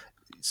 So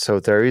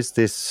there is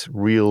this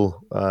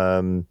real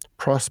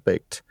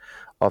prospect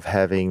of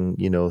having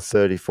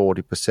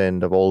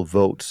 30-40% of all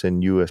votes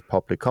in U.S.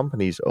 public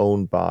companies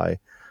owned by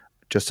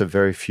just a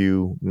very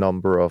few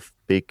number of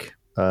big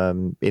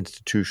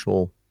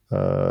institutional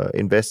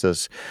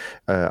investors,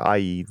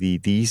 i.e.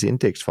 these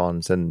index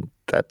funds, and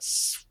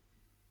that's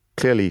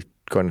clearly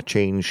going to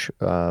change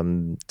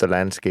the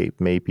landscape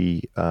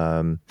maybe.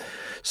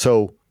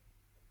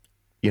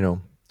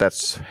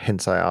 That's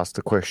hence I asked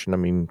the question. I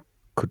mean,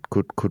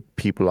 could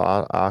people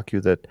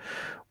argue that,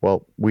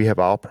 well, we have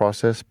our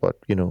process, but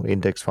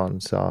index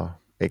funds are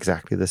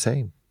exactly the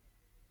same?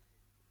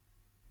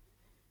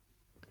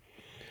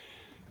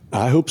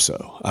 I hope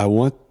so. I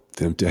want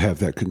them to have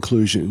that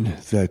conclusion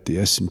that the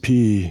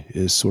S&P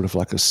is sort of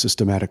like a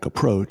systematic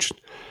approach.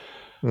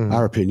 Mm-hmm.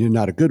 Our opinion,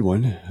 not a good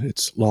one.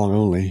 It's long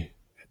only,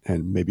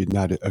 and maybe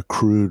not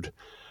accrued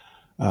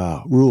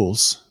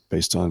rules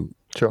based on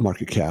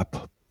market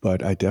cap.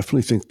 But I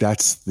definitely think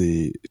that's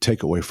the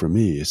takeaway for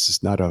me. It's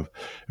just not a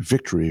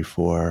victory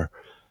for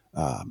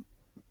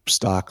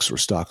stocks or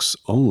stocks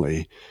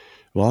only,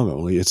 long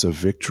only. It's a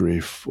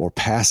victory or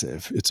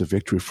passive. It's a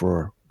victory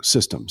for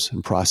systems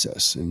and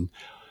process. And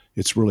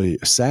it's really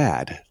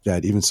sad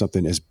that even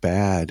something as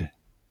bad,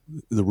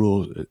 the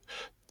rule,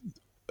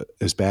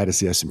 as bad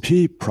as the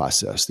S&P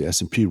process, the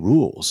S&P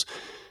rules,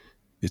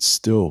 it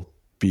still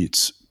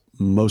beats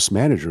most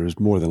managers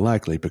more than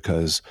likely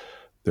because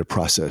their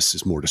process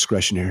is more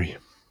discretionary.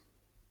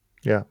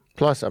 Yeah.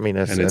 Plus, I mean,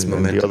 and it's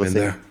momentum in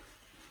there.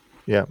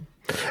 Yeah.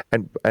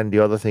 And the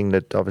other thing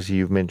that obviously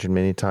you've mentioned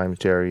many times,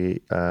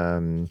 Jerry,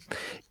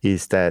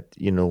 is that,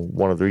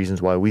 one of the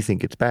reasons why we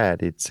think it's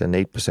bad, it's an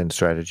 8%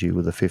 strategy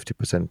with a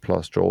 50%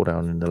 plus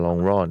drawdown in the long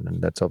run.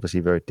 And that's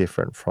obviously very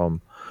different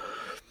from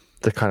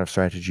the kind of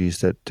strategies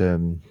that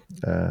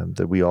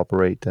that we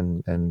operate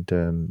and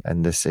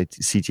the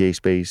CTA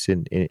space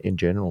in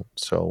general.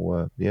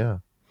 So, yeah.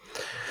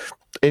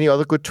 Any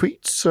other good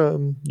tweets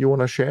you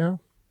want to share?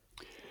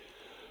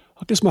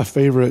 I guess my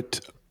favorite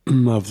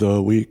of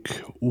the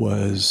week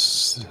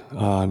was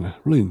on a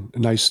really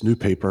nice new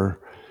paper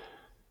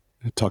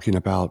talking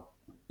about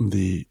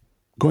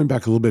going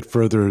back a little bit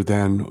further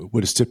than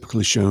what is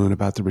typically shown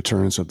about the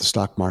returns of the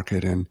stock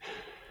market, and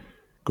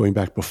going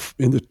back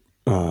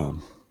before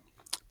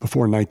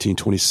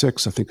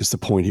 1926, I think is the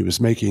point he was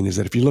making, is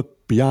that if you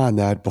look beyond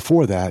that,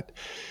 before that,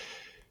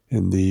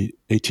 in the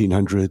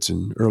 1800s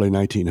and early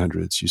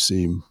 1900s, you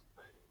see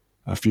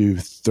a few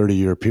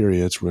 30-year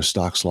periods where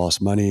stocks lost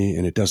money,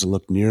 and it doesn't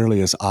look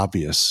nearly as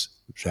obvious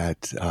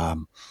that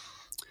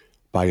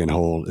buy and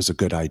hold is a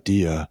good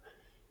idea.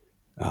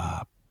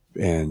 So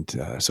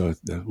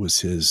that was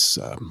his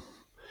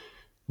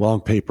long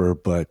paper,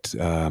 but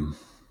and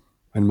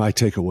my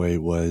takeaway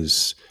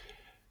was,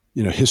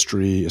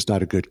 history is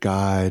not a good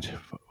guide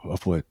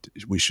of what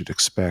we should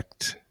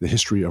expect. The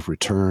history of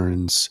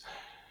returns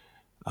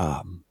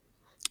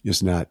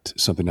is not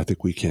something I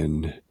think we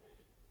can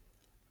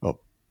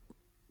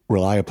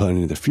rely upon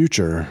in the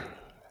future.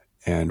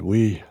 And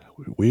we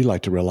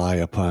like to rely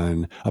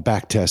upon a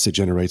back test that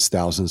generates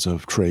thousands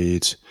of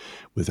trades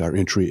with our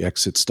entry,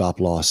 exit,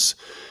 stop loss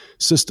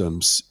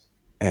systems.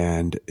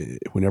 And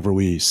whenever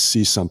we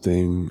see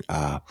something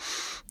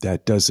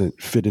that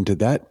doesn't fit into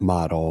that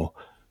model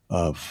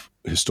of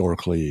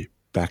historically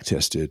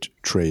back-tested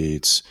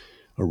trades,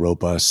 a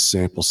robust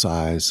sample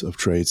size of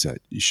trades that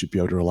you should be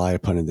able to rely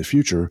upon in the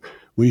future,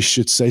 we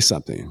should say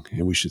something.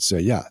 And we should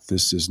say, yeah,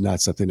 this is not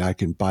something I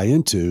can buy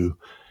into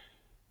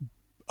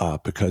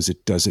because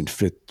it doesn't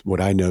fit what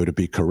I know to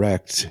be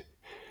correct.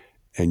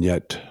 And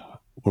yet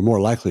we're more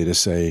likely to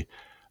say,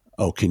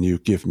 oh, can you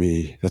give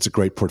me, that's a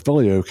great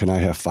portfolio, can I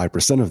have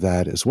 5% of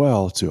that as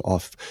well to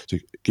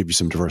give you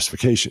some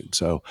diversification?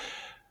 So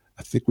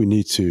I think we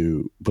need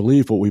to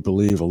believe what we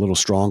believe a little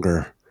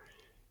stronger.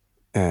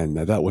 And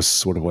that was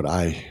sort of what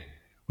I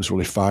was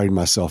really firing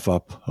myself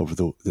up over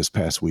this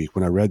past week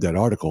when I read that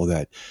article,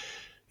 that,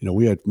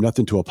 we had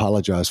nothing to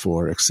apologize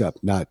for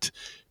except not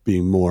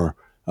being more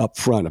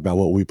upfront about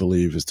what we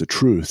believe is the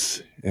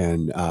truth.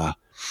 And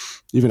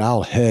even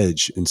I'll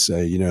hedge and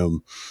say,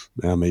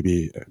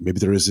 maybe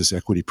there is this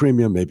equity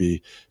premium,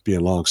 maybe being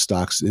long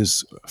stocks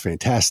is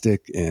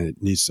fantastic and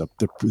it needs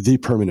the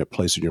permanent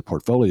place in your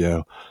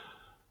portfolio.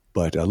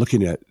 But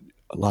looking at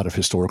a lot of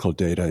historical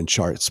data and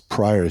charts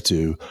prior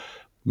to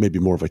maybe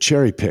more of a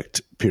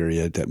cherry-picked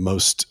period that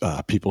most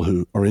people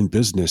who are in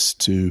business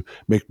to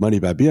make money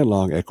by being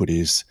long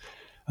equities,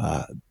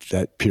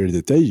 that period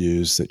that they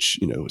use, that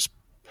was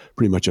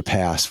pretty much a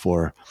pass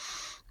for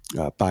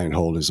buy and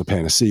hold as a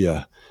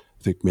panacea.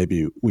 I think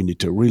maybe we need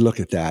to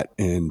relook at that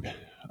and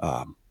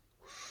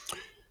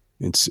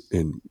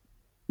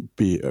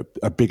be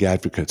a big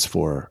advocates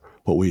for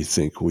what we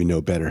think we know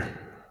better.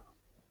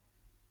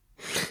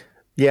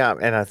 Yeah,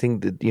 and I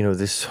think that,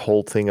 this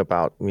whole thing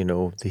about,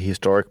 the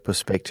historic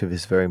perspective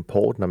is very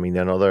important. I mean,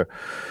 another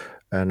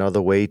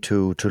way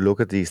to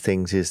look at these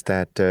things is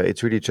that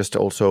it's really just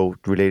also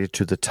related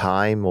to the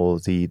time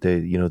or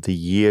the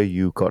year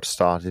you got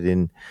started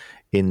in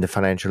the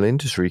financial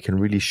industry can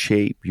really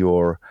shape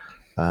your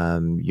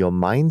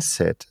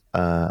mindset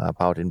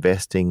about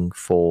investing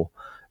for,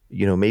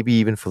 maybe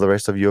even for the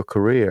rest of your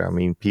career. I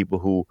mean, people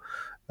who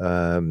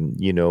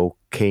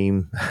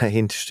came,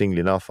 interestingly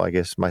enough, I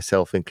guess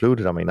myself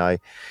included. I mean, I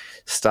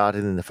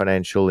started in the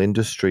financial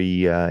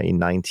industry in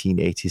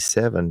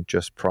 1987,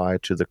 just prior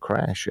to the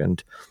crash.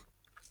 And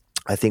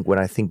I think when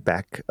I think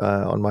back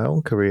on my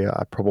own career,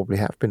 I probably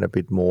have been a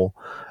bit more,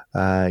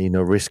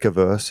 risk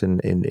averse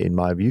in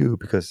my view,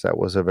 because that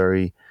was a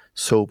very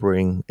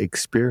sobering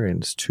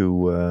experience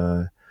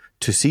to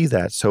see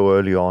that so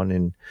early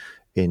on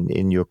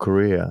in your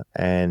career.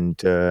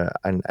 And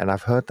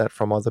I've heard that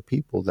from other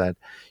people that,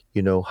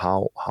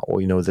 how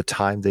the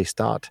time they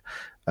start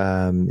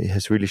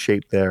has really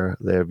shaped their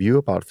view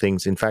about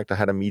things. In fact, I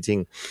had a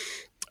meeting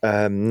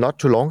not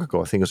too long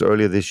ago, I think it was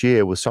earlier this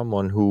year, with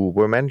someone who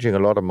were managing a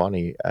lot of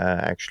money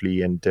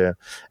actually, and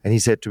he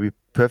said, to be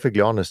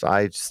perfectly honest,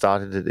 I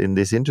started in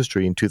this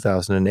industry in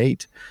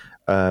 2008.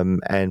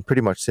 And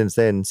pretty much since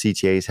then,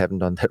 CTAs haven't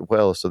done that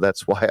well. So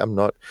that's why I'm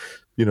not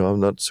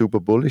super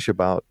bullish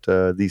about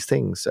these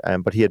things.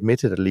 But he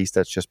admitted, at least,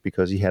 that's just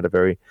because he had a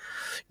very,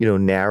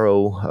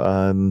 narrow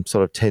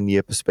sort of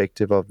 10-year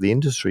perspective of the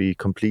industry,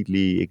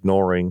 completely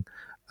ignoring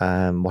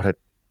what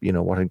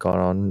had gone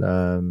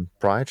on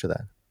prior to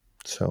that.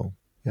 So,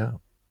 yeah.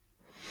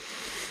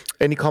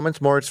 Any comments,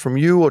 Moritz, from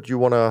you, or do you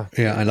want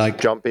to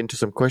jump into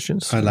some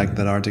questions? I like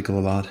that article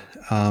a lot.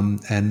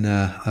 And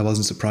I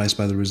wasn't surprised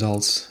by the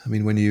results. I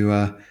mean, when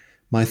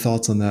my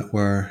thoughts on that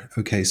were,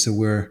 okay, so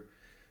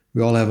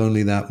we all have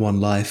only that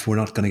one life. We're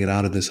not going to get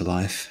out of this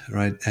alive,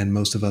 right? And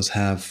most of us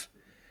have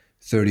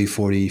 30,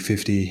 40,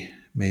 50,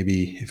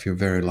 maybe if you're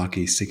very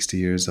lucky, 60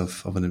 years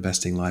of an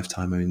investing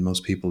lifetime. I mean,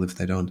 most people, if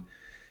they don't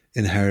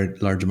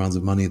inherit large amounts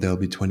of money, they'll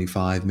be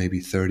 25, maybe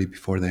 30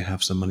 before they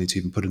have some money to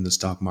even put in the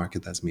stock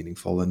market that's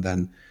meaningful. And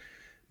then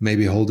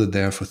maybe hold it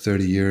there for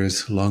 30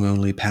 years, long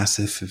only,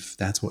 passive, if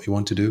that's what you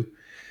want to do.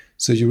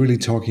 So you're really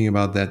talking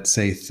about that,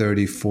 say,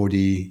 30,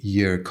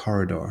 40-year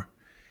corridor.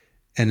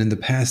 And in the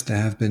past, there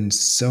have been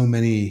so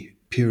many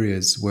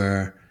periods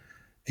where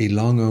a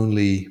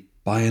long-only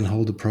buy and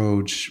hold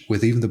approach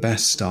with even the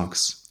best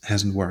stocks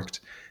hasn't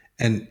worked.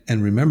 And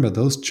remember,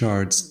 those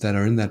charts that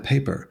are in that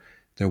paper,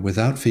 they're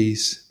without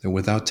fees, they're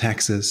without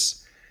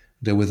taxes,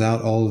 they're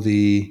without all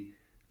the,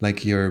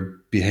 like, your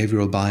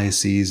behavioral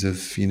biases of,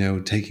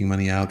 taking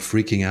money out,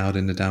 freaking out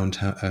in a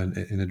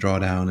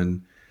drawdown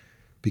and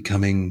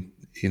becoming,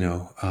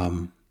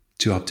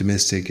 too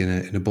optimistic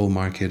in a bull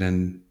market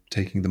and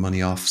taking the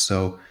money off.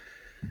 So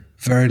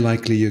very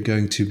likely you're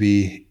going to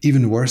be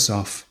even worse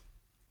off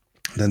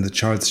than the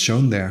charts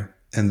shown there.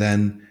 And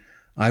then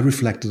I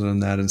reflected on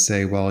that and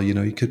say, well,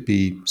 you could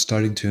be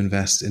starting to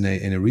invest in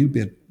a real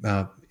bit,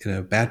 in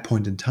a bad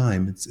point in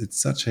time. It's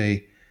such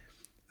a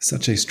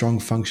strong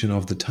function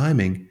of the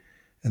timing.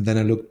 And then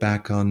I look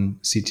back on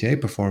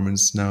CTA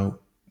performance. Now,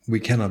 we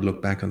cannot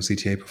look back on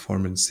CTA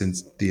performance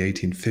since the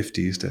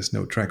 1850s. There's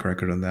no track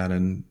record on that.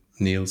 And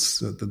Niels,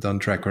 the Dunn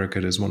track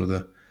record is one of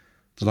the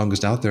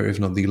longest out there, if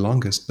not the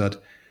longest.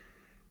 But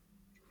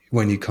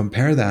when you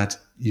compare that,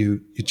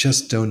 you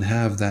just don't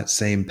have that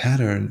same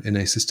pattern in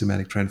a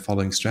systematic trend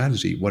following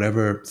strategy,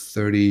 whatever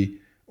 30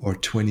 or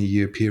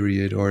 20-year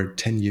period or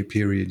 10-year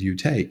period you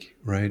take,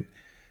 right?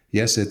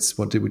 Yes, it's,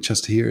 what did we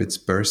just hear? It's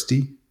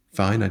bursty.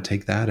 Fine, I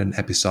take that. And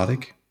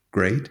episodic,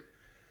 great.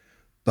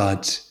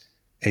 But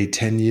a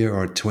 10-year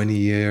or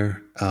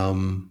 20-year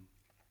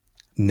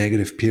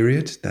negative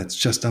period that's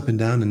just up and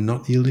down and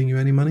not yielding you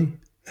any money,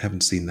 I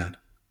haven't seen that.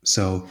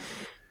 So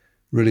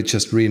really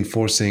just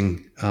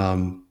reinforcing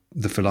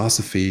the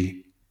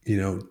philosophy,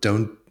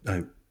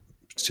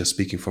 just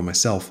speaking for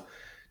myself,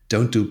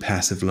 don't do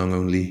passive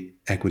long-only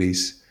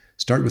equities.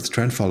 Start with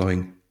trend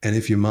following, and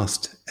if you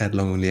must, add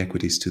long-only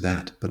equities to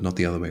that, but not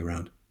the other way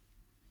around.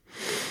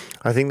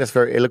 I think that's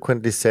very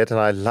eloquently said, and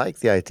I like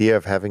the idea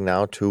of having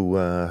now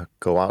to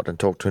go out and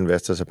talk to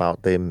investors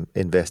about them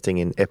investing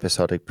in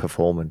episodic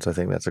performance. I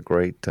think that's a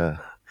great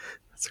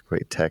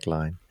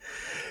tagline.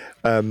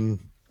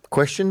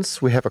 Questions?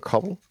 We have a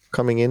couple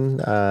coming in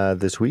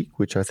this week,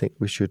 which I think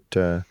we should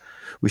tackle.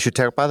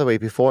 By the way,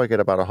 before I get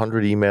about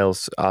 100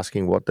 emails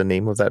asking what the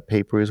name of that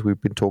paper is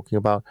we've been talking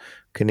about,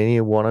 can any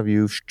one of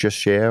you just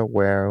share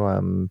where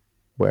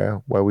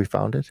we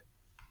found it,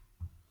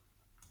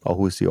 or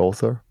who is the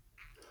author?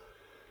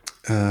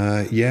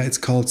 It's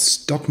called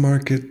Stock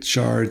Market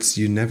Charts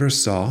You Never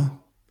Saw,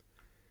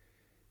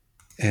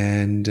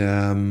 and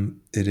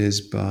it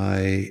is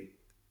by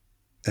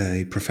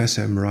a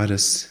professor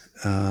emeritus.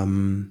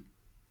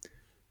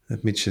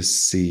 Let me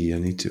just see. I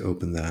need to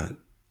open that.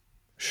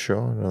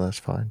 Sure, no, that's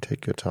fine.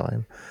 Take your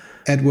time.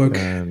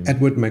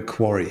 Edward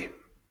Macquarie.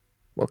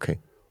 Okay.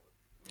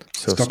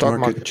 So stock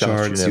market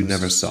charts you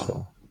never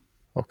saw.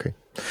 Okay.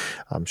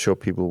 I'm sure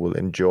people will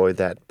enjoy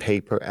that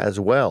paper as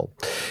well.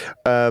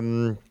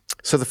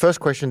 So the first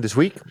question this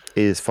week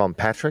is from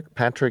Patrick.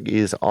 Patrick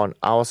is on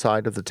our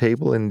side of the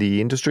table in the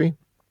industry.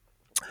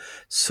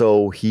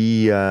 So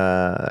he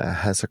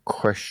has a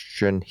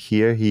question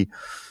here. He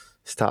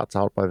starts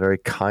out by very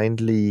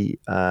kindly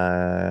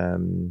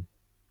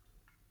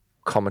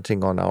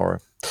commenting on our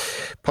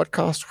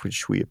podcast,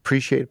 which we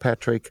appreciate,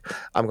 Patrick.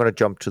 I'm going to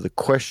jump to the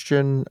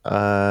question.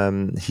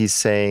 He's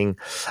saying,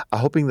 I'm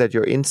hoping that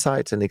your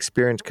insights and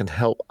experience can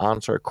help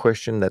answer a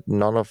question that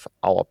none of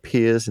our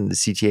peers in the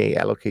CTA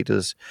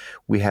allocators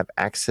we have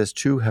access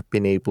to have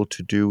been able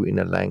to do in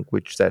a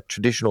language that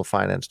traditional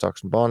finance,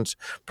 stocks and bonds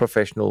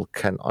professional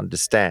can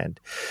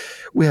understand.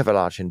 We have a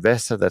large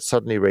investor that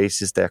suddenly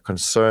raises their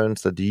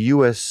concerns that the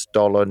US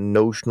dollar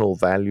notional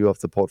value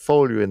of the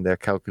portfolio in their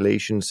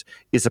calculations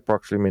is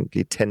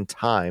approximately 10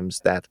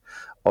 times that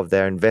of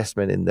their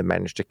investment in the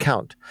managed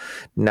account.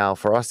 Now,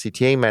 for us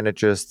CTA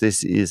managers,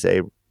 this is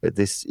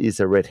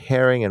a red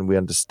herring, and we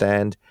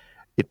understand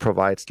it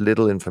provides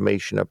little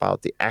information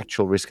about the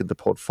actual risk of the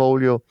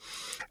portfolio.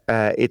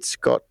 It's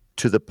got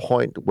to the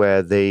point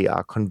where they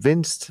are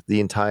convinced the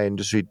entire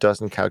industry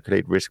doesn't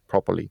calculate risk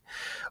properly.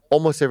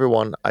 Almost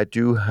everyone I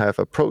do have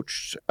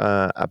approached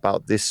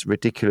about this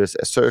ridiculous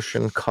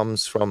assertion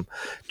comes from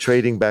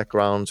trading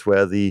backgrounds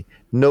where the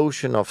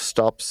notion of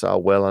stops are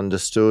well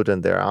understood,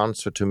 and their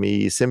answer to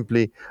me is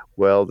simply,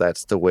 well,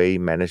 that's the way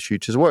managed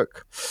futures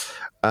work.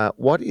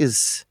 Was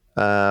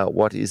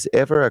this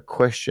ever a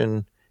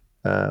question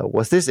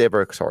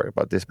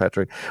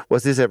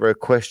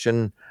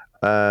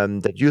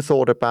that you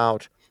thought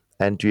about?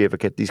 And do you ever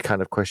get these kind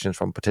of questions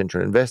from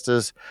potential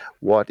investors?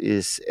 What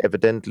is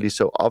evidently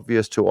so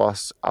obvious to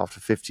us after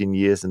 15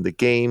 years in the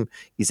game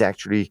is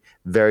actually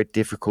very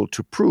difficult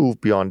to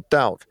prove beyond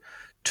doubt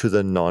to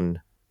the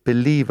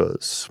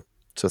non-believers.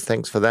 So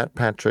thanks for that,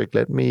 Patrick.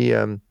 Let me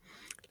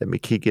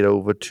kick it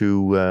over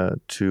to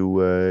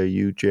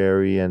you,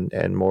 Jerry,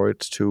 and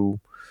Moritz to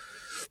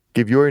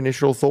give your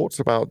initial thoughts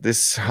about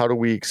this. How do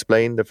we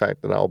explain the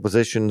fact that our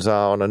positions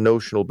are on a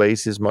notional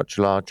basis much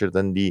larger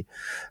than the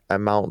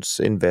amounts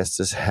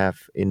investors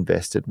have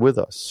invested with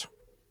us?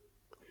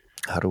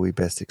 How do we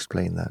best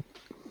explain that?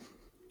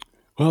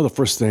 Well, the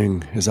first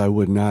thing is I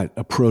would not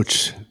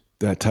approach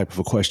that type of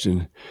a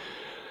question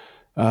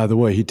the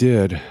way he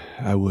did.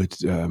 I would.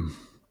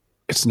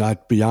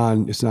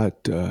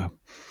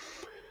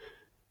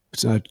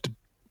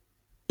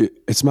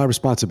 It's my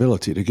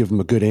responsibility to give them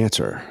a good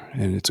answer,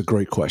 and it's a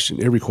great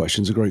question. Every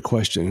question is a great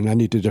question, and I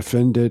need to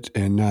defend it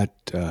and not,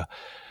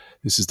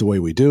 this is the way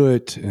we do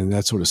it, and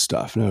that sort of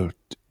stuff. No,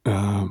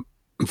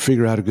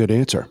 figure out a good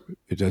answer.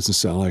 It doesn't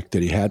sound like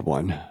that he had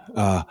one.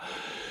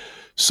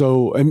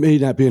 So it may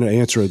not be an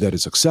answer that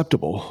is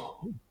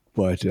acceptable,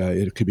 but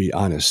it could be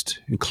honest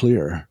and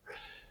clear.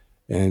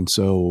 And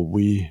so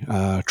we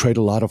trade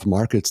a lot of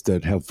markets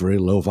that have very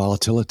low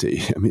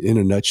volatility. I mean, in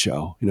a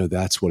nutshell,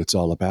 that's what it's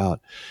all about.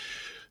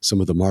 Some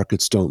of the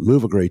markets don't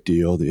move a great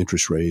deal, the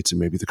interest rates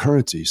and maybe the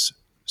currencies.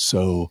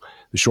 So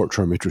the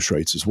short-term interest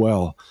rates as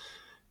well.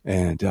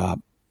 And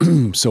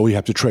so we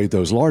have to trade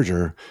those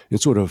larger in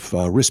sort of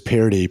risk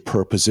parity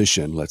per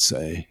position, let's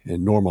say,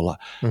 and normal.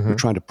 We're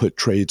trying to put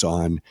trades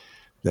on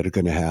that are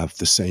going to have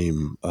the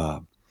same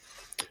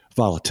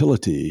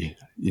volatility.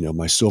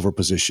 My silver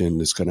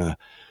position is going to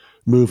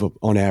move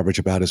on average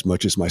about as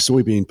much as my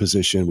soybean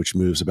position, which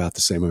moves about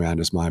the same amount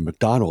as my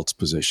McDonald's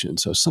position.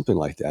 So something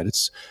like that.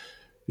 It's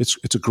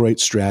a great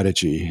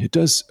strategy. It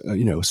does,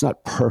 it's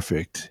not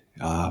perfect.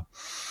 Can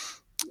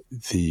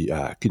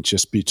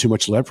just be too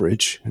much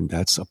leverage, and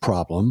that's a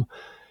problem.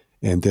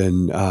 And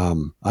then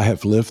I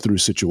have lived through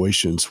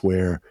situations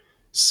where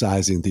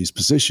sizing these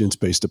positions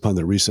based upon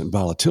the recent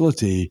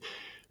volatility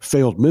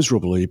failed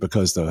miserably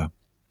because the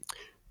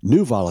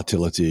new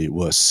volatility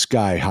was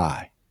sky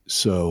high.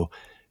 So,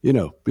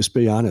 just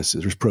be honest.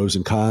 There's pros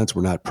and cons.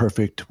 We're not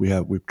perfect. We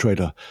trade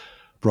a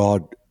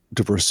broad,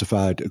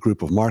 diversified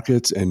group of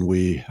markets, and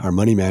our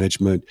money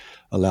management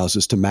allows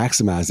us to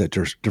maximize that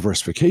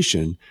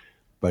diversification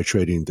by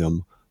trading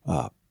them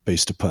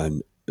based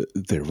upon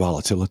their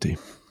volatility.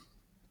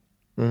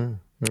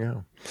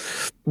 Yeah.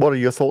 What are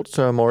your thoughts,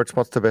 Moritz?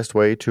 What's the best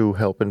way to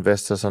help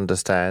investors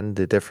understand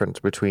the difference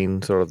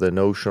between sort of the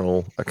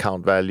notional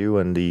account value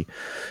and the,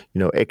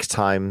 X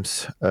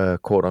times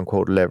quote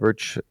unquote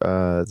leverage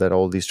that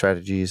all these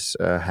strategies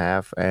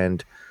have,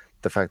 and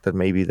the fact that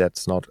maybe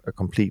that's not a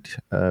complete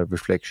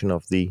reflection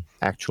of the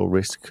actual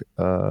risk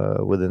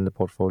within the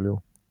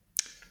portfolio?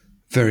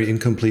 Very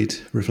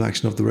incomplete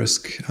reflection of the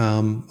risk.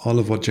 All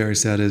of what Jerry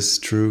said is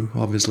true,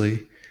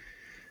 obviously.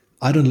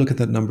 I don't look at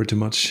that number too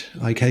much.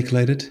 I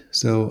calculate it,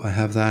 so I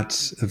have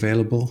that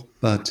available.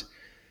 But,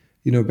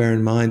 bear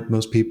in mind,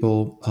 most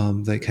people,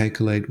 they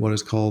calculate what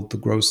is called the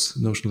gross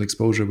notional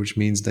exposure, which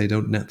means they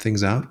don't net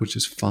things out, which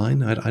is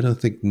fine. I don't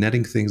think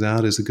netting things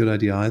out is a good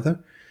idea either.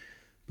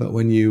 But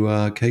when you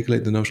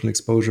calculate the notional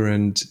exposure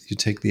and you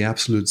take the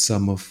absolute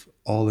sum of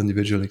all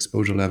individual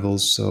exposure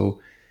levels, so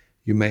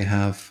you may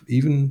have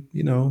even,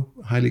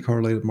 highly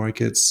correlated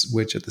markets,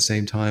 which at the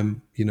same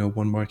time,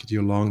 one market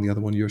you're long, the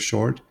other one you're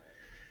short,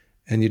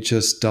 and you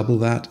just double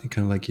that,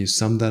 you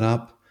sum that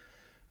up.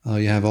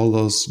 You have all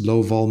those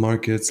low vol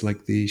markets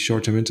like the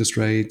short-term interest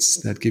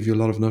rates that give you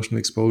a lot of notional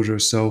exposure.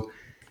 So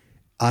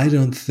I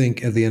don't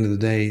think at the end of the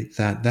day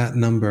that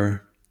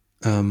number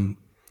can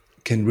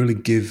really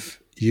give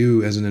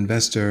you as an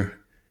investor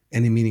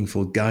any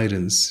meaningful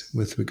guidance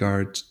with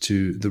regard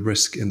to the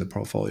risk in the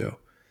portfolio.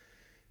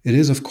 It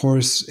is, of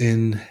course,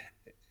 in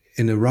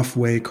a rough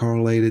way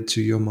correlated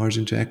to your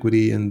margin to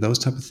equity and those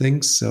type of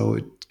things. So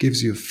it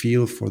gives you a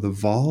feel for the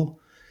vol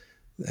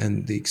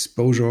and the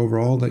exposure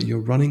overall that you're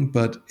running,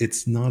 but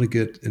it's not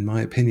in my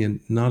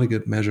opinion, not a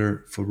good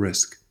measure for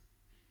risk.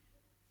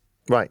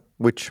 Right,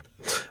 which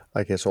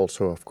I guess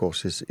also, of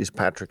course, is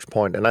Patrick's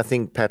point. And I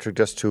think, Patrick,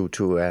 just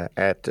to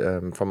add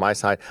from my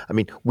side, I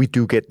mean, we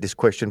do get this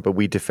question, but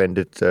we defend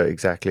it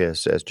exactly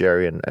as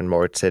Jerry and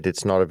Moritz said.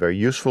 It's not a very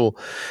useful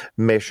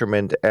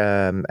measurement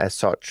as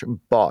such,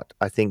 but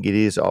I think it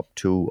is up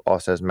to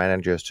us as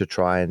managers to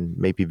try and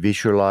maybe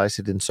visualize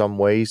it in some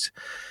ways,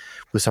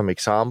 with some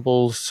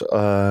examples,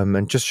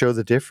 and just show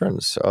the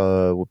difference.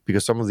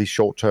 Because some of these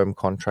short-term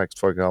contracts,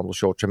 for example,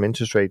 short-term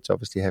interest rates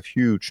obviously have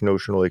huge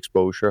notional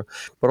exposure,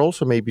 but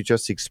also maybe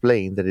just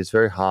explain that it's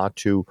very hard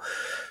to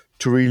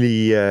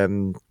really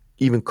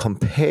even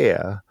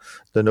compare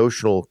the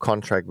notional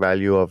contract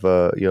value of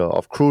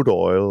of crude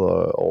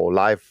oil or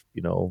live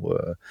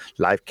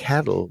live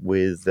cattle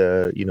with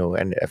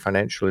a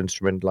financial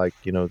instrument like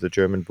the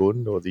German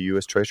Bund or the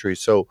U.S. Treasury.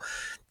 So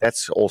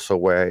that's also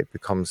where it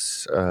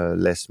becomes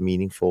less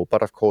meaningful.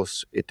 But of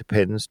course, it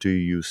depends. Do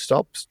you use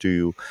stops? Do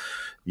you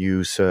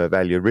use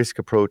value risk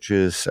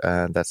approaches?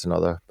 And that's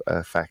another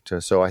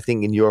factor. So I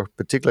think in your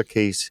particular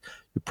case,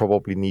 you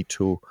probably need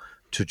to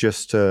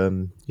just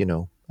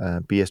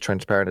be as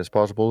transparent as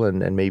possible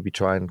and maybe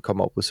try and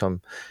come up with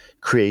some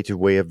creative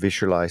way of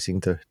visualizing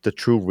the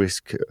true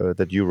risk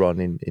that you run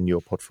in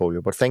your portfolio.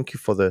 But thank you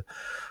for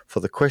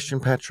the question,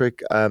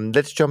 Patrick.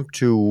 Let's jump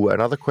to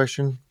another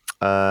question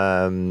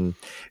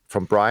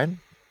from Brian.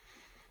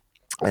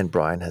 And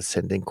Brian has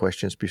sent in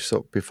questions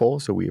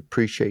before, so we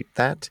appreciate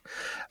that.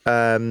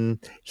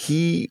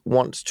 He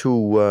wants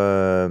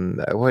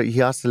to,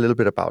 he asked a little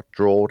bit about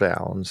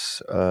drawdowns,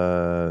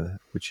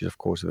 which is, of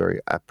course,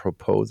 very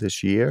apropos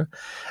this year.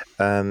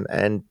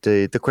 And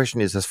the question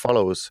is as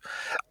follows.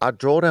 Are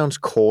drawdowns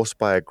caused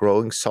by a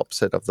growing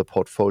subset of the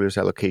portfolio's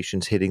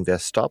allocations hitting their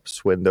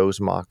stops when those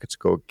markets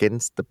go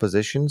against the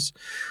positions?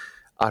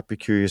 I'd be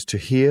curious to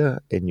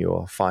hear in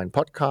your fine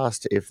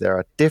podcast if there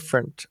are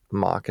different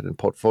market and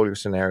portfolio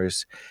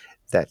scenarios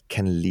that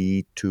can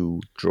lead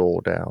to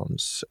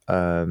drawdowns.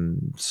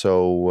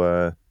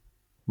 So,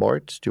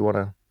 Moritz, do you want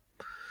to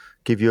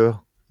give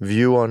your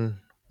view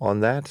on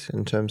that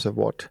in terms of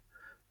what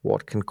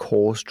can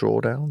cause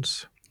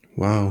drawdowns?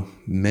 Wow,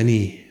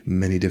 many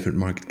different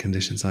market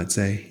conditions, I'd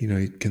say.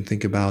 You can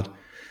think about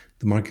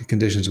the market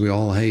conditions we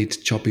all hate: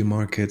 choppy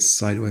markets,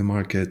 sideways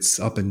markets,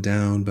 up and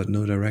down, but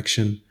no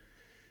direction.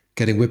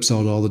 Getting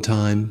whipsawed all the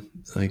time,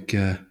 like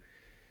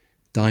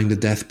dying to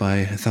death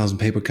by 1,000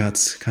 paper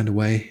cuts kind of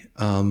way.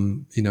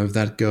 If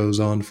that goes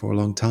on for a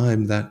long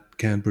time, that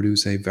can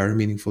produce a very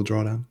meaningful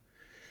drawdown.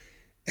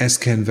 As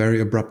can very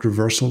abrupt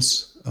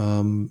reversals,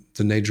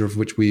 the nature of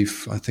which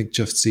we've, I think,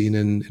 just seen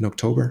in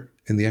October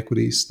in the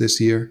equities this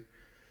year.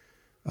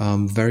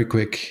 Very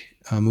quick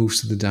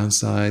moves to the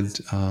downside.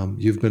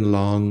 You've been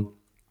long,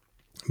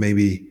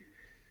 maybe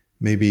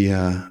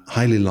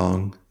highly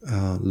long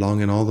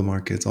in all the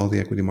markets, all the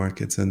equity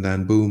markets, and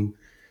then boom,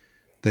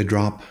 they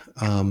drop,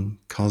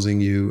 causing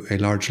you a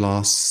large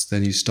loss.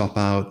 Then you stop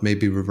out,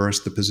 maybe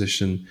reverse the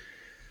position.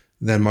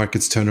 Then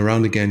markets turn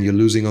around again. You're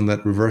losing on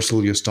that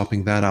reversal. You're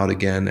stopping that out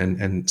again,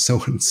 and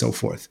so on and so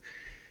forth.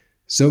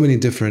 So many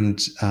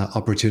different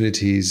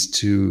opportunities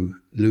to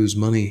lose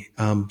money.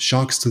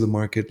 Shocks to the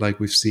market like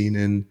we've seen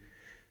in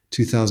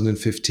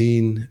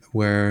 2015,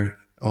 where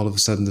all of a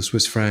sudden the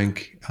Swiss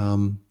franc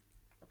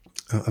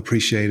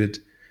appreciated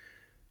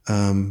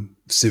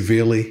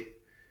severely.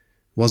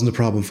 Wasn't a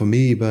problem for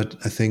me, but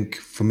I think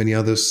for many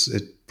others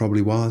it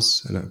probably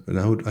was, and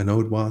I know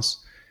it was.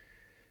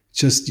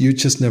 You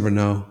just never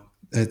know.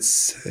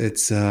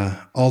 It's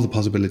all the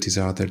possibilities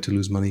are out there to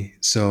lose money.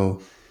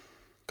 So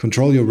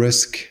control your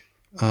risk.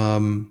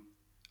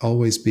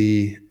 Always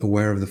be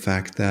aware of the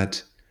fact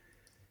that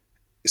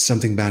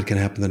something bad can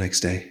happen the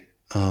next day.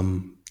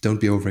 Don't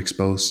be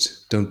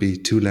overexposed. Don't be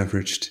too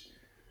leveraged.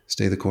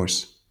 Stay the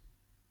course.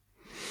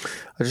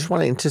 I just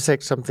want to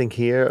intersect something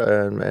here,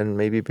 and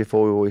maybe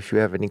before, if you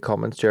have any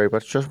comments, Jerry,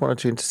 but just wanted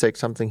to intersect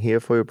something here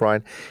for you,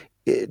 Brian.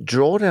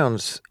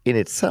 Drawdowns in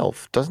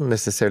itself doesn't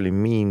necessarily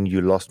mean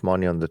you lost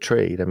money on the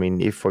trade. I mean,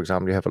 if, for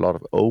example, you have a lot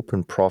of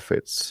open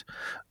profits,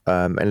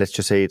 and let's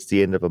just say it's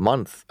the end of a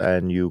month,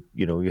 and you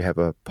have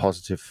a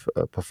positive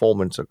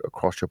performance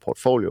across your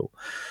portfolio,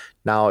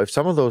 Now, if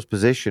some of those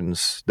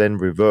positions then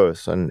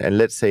reverse, and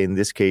let's say in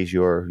this case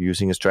you're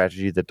using a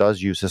strategy that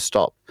does use a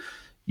stop,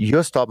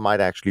 your stop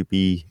might actually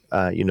be,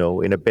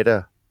 in a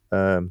better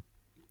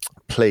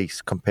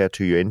place compared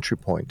to your entry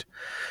point.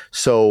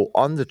 So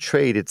on the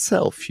trade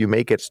itself, you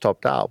may get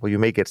stopped out, or you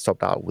may get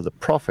stopped out with a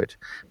profit,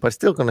 but it's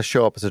still going to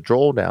show up as a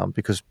drawdown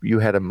because you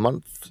had a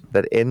month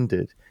that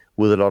ended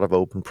with a lot of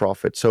open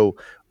profit. So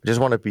I just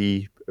want to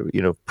be,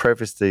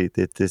 preface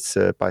this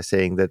by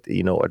saying that,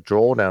 a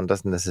drawdown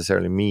doesn't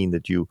necessarily mean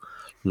that you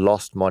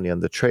lost money on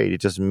the trade. It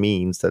just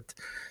means that,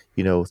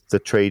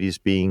 the trade is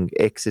being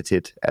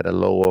exited at a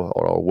lower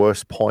or a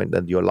worse point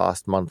than your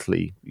last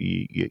monthly,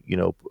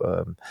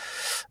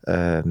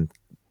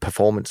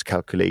 performance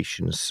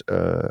calculations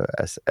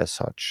as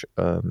such.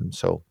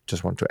 So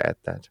just want to add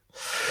that.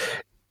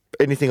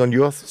 Anything on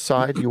your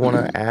side you want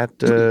to add,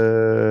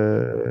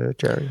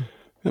 Jerry?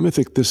 I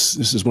think this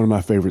is one of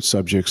my favorite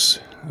subjects.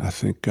 I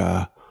think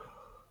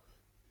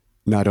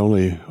not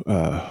only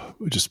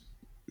just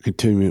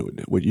continuing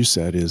what you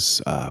said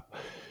is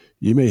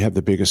you may have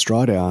the biggest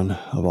drawdown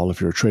of all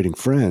of your trading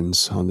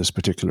friends on this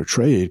particular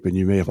trade, but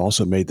you may have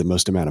also made the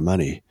most amount of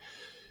money,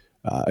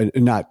 and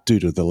not due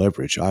to the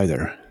leverage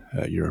either.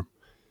 Your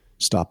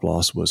stop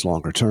loss was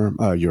longer term.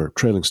 Your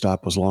trailing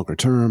stop was longer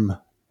term,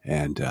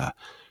 and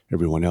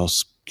everyone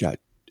else got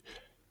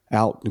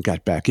out and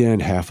got back in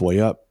halfway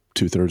up,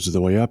 2/3 of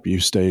the way up. You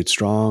stayed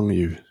strong.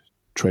 You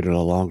traded a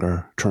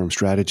longer term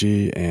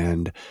strategy,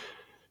 and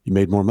you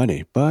made more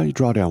money, but your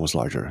drawdown was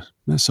larger.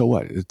 So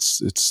what?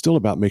 It's still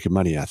about making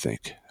money, I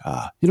think,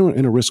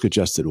 in a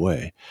risk-adjusted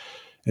way.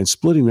 And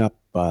splitting up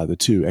the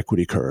two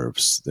equity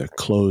curves, the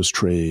closed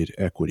trade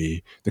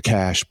equity, the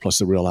cash plus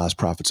the realized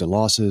profits and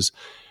losses,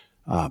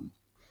 I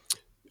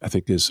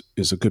think is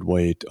a good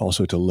way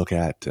also to look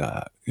at,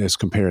 as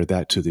compare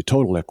that to the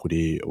total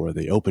equity or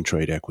the open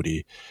trade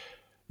equity.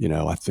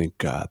 I think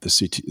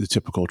the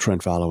typical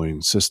trend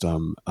following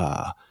system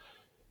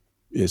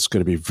is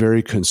going to be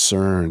very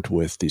concerned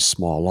with these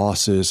small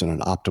losses and an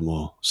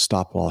optimal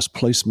stop loss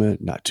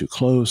placement, not too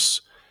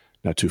close,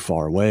 not too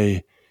far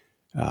away.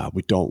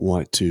 We don't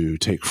want to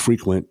take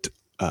frequent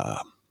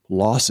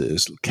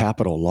losses,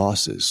 capital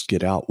losses,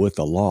 get out with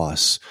a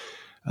loss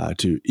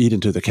to eat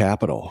into the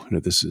capital.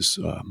 This is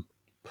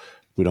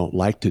we don't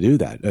like to do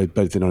that.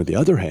 But then on the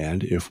other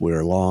hand, if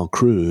we're long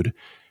crude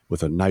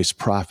with a nice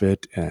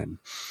profit and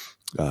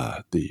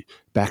the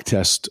back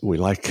test we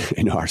like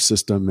in our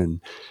system and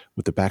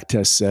what the back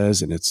test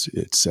says, and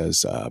it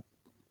says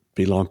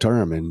be long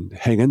term and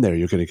hang in there,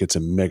 you're going to get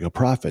some mega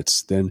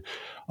profits, then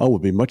we'll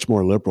be much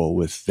more liberal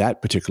with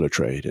that particular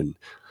trade and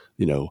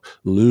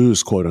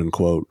lose quote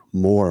unquote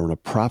more on a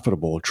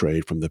profitable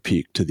trade from the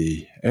peak to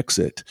the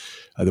exit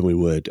than we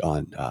would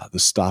on the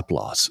stop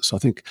loss. So I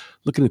think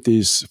looking at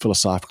these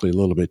philosophically a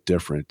little bit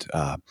different,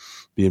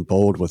 being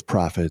bold with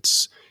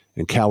profits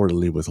and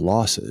cowardly with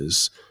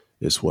losses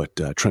is what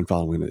trend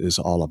following is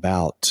all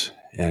about,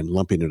 and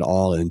lumping it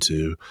all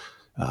into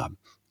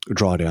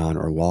drawdown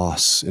or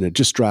loss. And it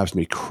just drives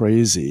me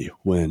crazy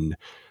when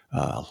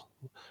a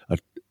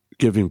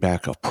giving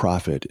back of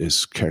profit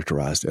is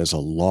characterized as a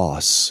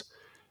loss,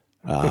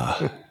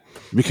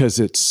 because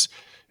it's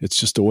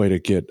just a way to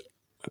get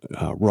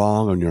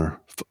wrong on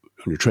your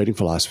trading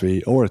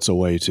philosophy, or it's a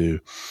way to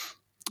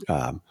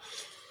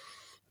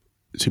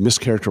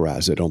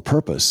mischaracterize it on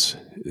purpose.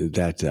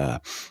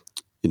 That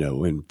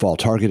when fall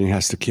targeting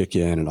has to kick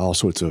in and all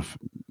sorts of,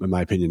 in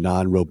my opinion,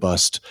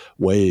 non-robust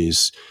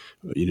ways.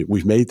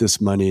 We've made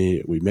this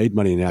money. We made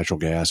money in natural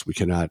gas. We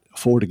cannot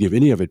afford to give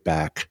any of it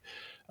back,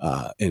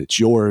 and it's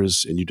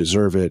yours, and you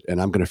deserve it.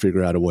 And I'm going to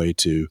figure out a way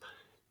to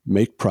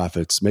make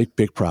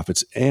big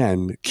profits,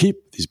 and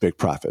keep these big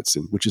profits,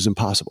 which is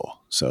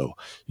impossible. So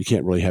you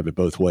can't really have it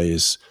both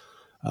ways.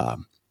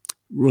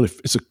 Really,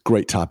 it's a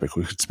great topic.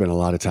 We could spend a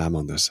lot of time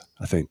on this,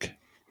 I think.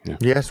 Yeah.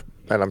 Yes,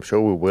 and I'm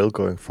sure we will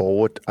going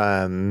forward.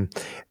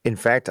 In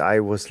fact, I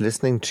was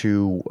listening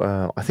to,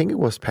 I think it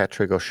was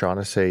Patrick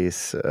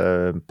O'Shaughnessy's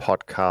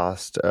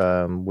podcast,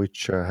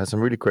 which has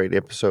some really great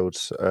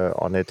episodes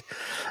on it.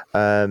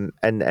 And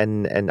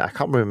I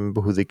can't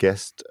remember who the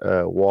guest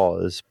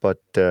was,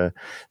 but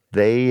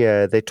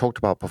they talked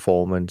about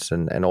performance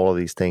and all of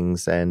these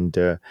things, and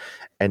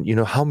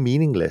how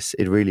meaningless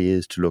it really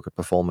is to look at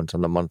performance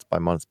on a month by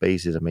month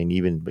basis. I mean,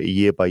 even a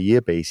year by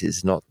year basis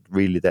is not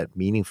really that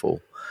meaningful.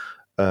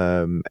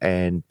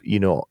 And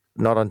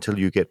not until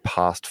you get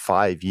past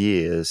 5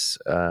 years,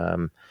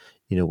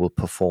 will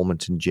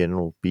performance in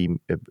general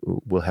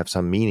will have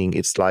some meaning.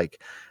 It's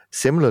like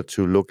similar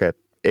to look at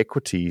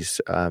equities,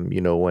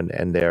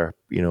 and their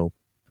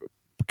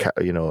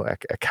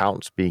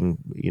accounts being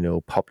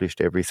published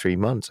every 3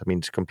 months. I mean,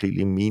 it's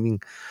completely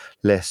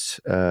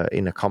meaningless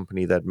in a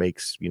company that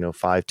makes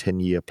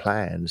 5-10 year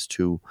plans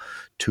to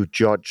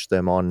judge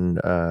them on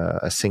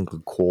a single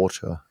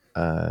quarter.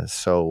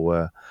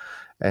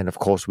 And of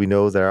course, we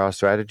know there are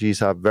strategies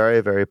are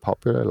very, very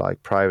popular,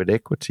 like private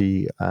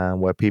equity,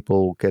 where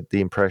people get the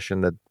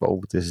impression that,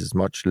 this is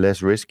much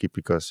less risky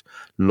because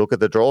look at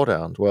the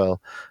drawdowns.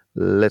 Well,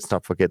 let's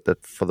not forget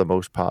that for the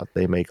most part,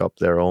 they make up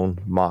their own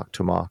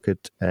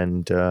mark-to-market,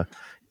 and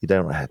they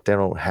don't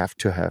have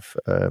to have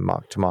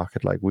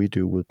mark-to-market like we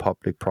do with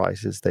public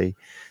prices. They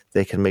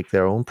can make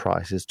their own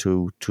prices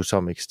to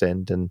some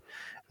extent, and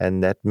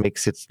that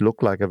makes it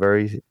look like a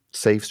very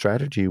safe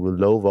strategy with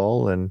low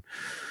vol and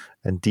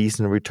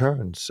decent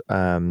returns.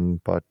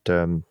 But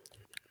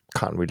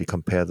can't really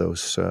compare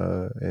those,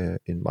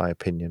 in my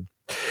opinion.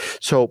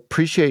 So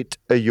appreciate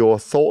your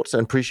thoughts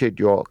and appreciate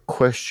your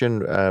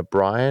question,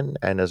 Brian.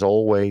 And as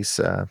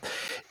always,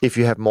 if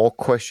you have more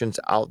questions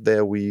out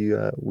there, we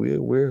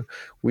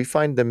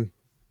find them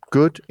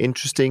good,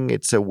 interesting.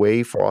 It's a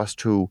way for us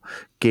to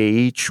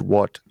gauge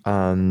what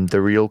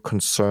the real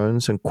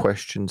concerns and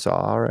questions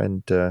are.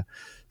 And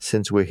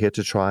since we're here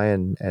to try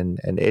and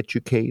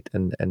educate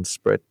and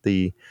spread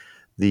the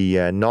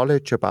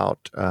knowledge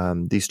about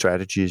these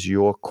strategies,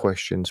 your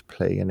questions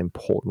play an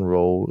important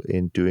role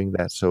in doing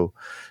that. So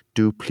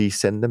do please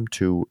send them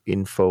to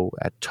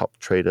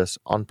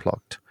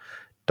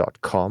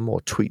info@toptradersunplugged.com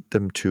or tweet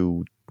them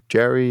to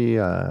Jerry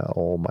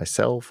or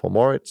myself or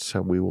Moritz,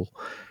 and we will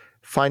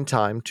find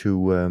time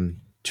to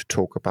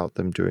talk about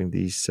them during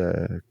these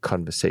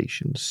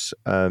conversations.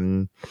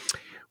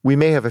 We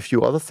may have a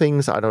few other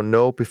things, I don't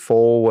know.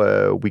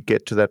 Before we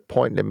get to that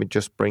point, let me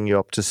just bring you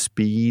up to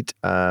speed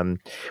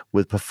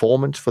with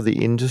performance for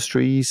the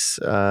industries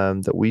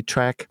that we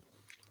track,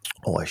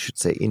 or I should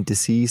say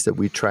indices that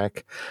we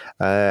track.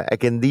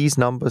 Again, these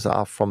numbers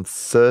are from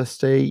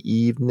Thursday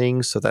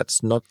evening, so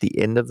that's not the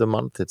end of the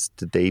month. It's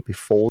the day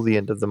before the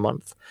end of the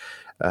month.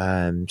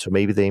 So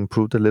maybe they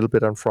improved a little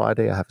bit on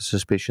Friday. I have a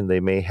suspicion they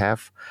may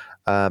have.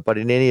 But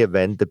in any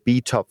event, the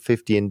B-Top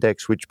 50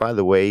 index, which, by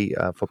the way,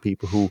 for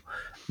people who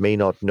may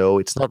not know,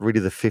 it's not really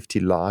the 50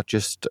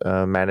 largest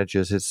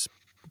managers. It's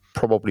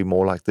probably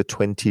more like the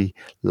 20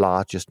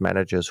 largest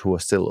managers who are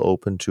still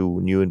open to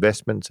new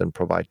investments and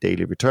provide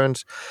daily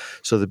returns.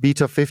 So the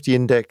B-Top 50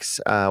 index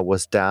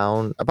was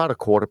down about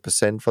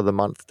 0.25% for the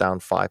month, down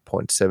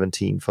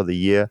 5.17 for the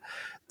year.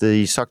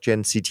 The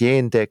SocGen CTA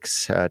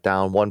index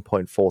down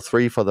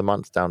 1.43 for the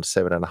month, down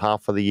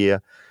 7.5 for the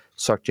year.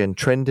 SocGen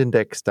Trend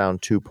Index down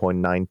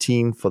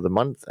 2.19 for the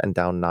month and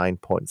down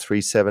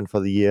 9.37 for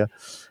the year.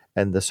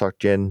 And the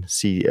SocGen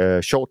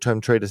Short-Term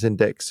Traders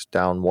Index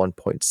down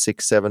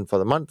 1.67 for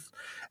the month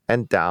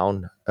and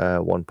down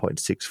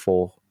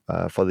 1.64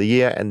 for the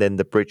year. And then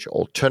the Bridge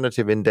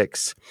Alternative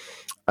Index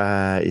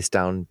is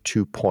down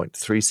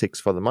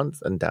 2.36 for the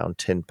month and down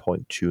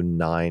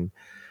 10.29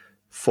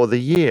 for the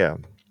year.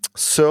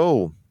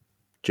 So,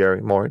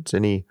 Jerry, Moritz,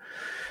 any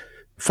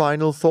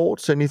final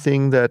thoughts?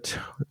 Anything that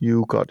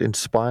you got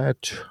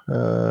inspired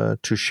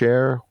to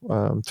share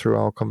through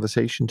our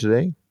conversation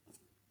today?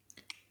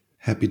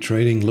 Happy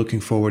trading. Looking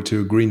forward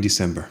to Green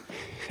December.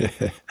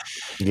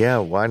 Yeah,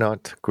 why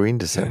not Green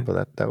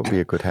December? That would be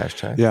a good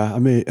hashtag. Yeah, I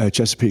mean,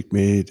 Chesapeake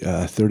made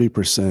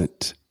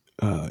 30%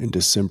 in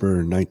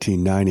December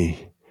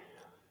 1990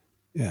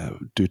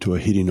 due to a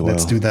heating oil.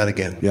 Let's do that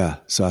again. Yeah,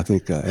 so I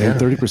think and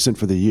 30%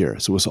 for the year.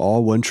 So it was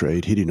all one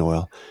trade, heating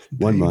oil,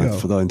 1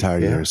 month for the entire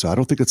year. So I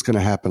don't think it's going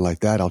to happen like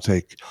that. I'll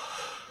take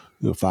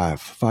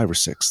 5 or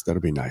 6. That'll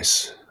be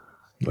nice.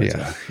 But,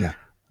 yeah.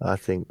 I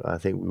think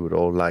we would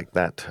all like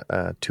that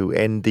to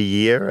end the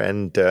year.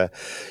 And,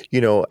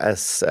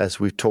 as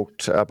we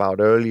talked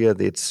about earlier,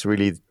 it's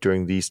really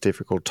during these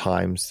difficult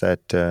times that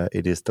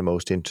it is the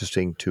most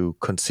interesting to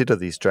consider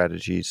these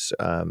strategies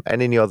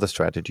and any other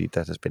strategy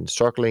that has been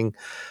struggling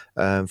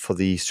for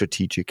the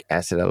strategic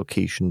asset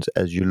allocations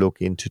as you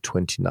look into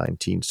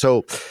 2019.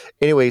 So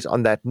anyways,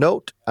 on that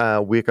note,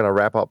 we're going to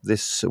wrap up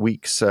this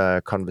week's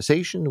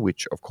conversation,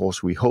 which of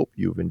course we hope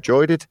you've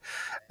enjoyed it.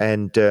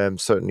 And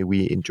certainly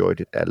we enjoyed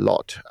it a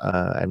lot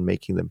and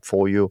making them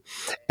for you.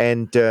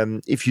 And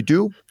if you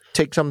do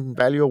take some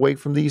value away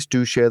from these,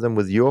 do share them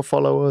with your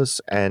followers.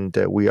 And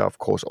we are, of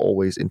course,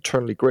 always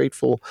internally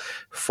grateful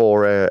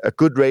for a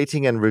good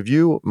rating and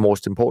review.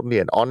 Most importantly,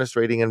 an honest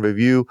rating and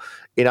review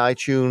in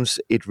iTunes.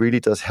 It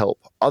really does help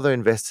other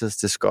investors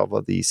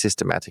discover the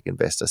Systematic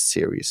Investor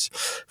series.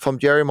 From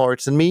Jerry,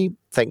 Moritz, and me,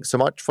 thanks so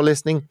much for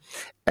listening.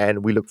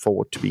 And we look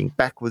forward to being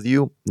back with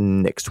you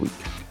next week.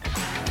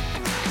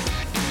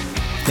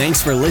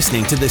 Thanks for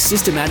listening to the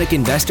Systematic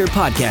Investor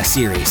podcast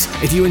series.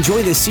 If you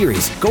enjoy this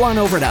series, go on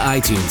over to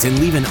iTunes and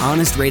leave an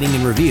honest rating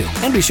and review.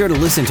 And be sure to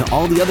listen to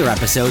all the other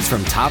episodes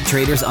from Top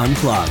Traders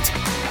Unplugged.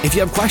 If you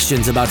have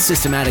questions about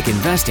systematic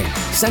investing,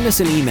 send us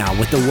an email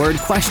with the word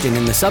question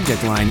in the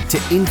subject line to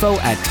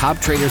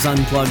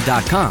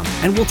info@toptradersunplugged.com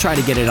and we'll try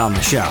to get it on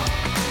the show.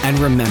 And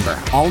remember,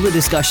 all the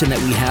discussion that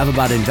we have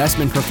about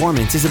investment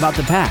performance is about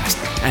the past,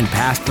 and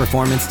past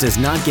performance does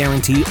not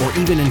guarantee or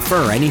even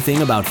infer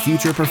anything about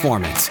future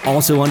performance.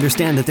 Also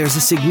understand that there's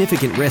a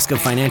significant risk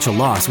of financial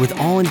loss with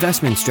all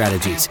investment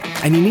strategies,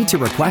 and you need to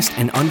request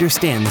and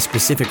understand the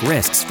specific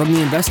risks from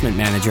the investment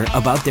manager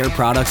about their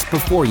products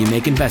before you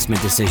make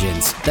investment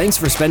decisions. Thanks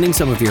for spending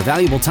some of your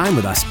valuable time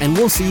with us, and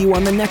we'll see you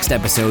on the next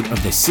episode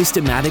of The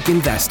Systematic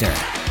Investor.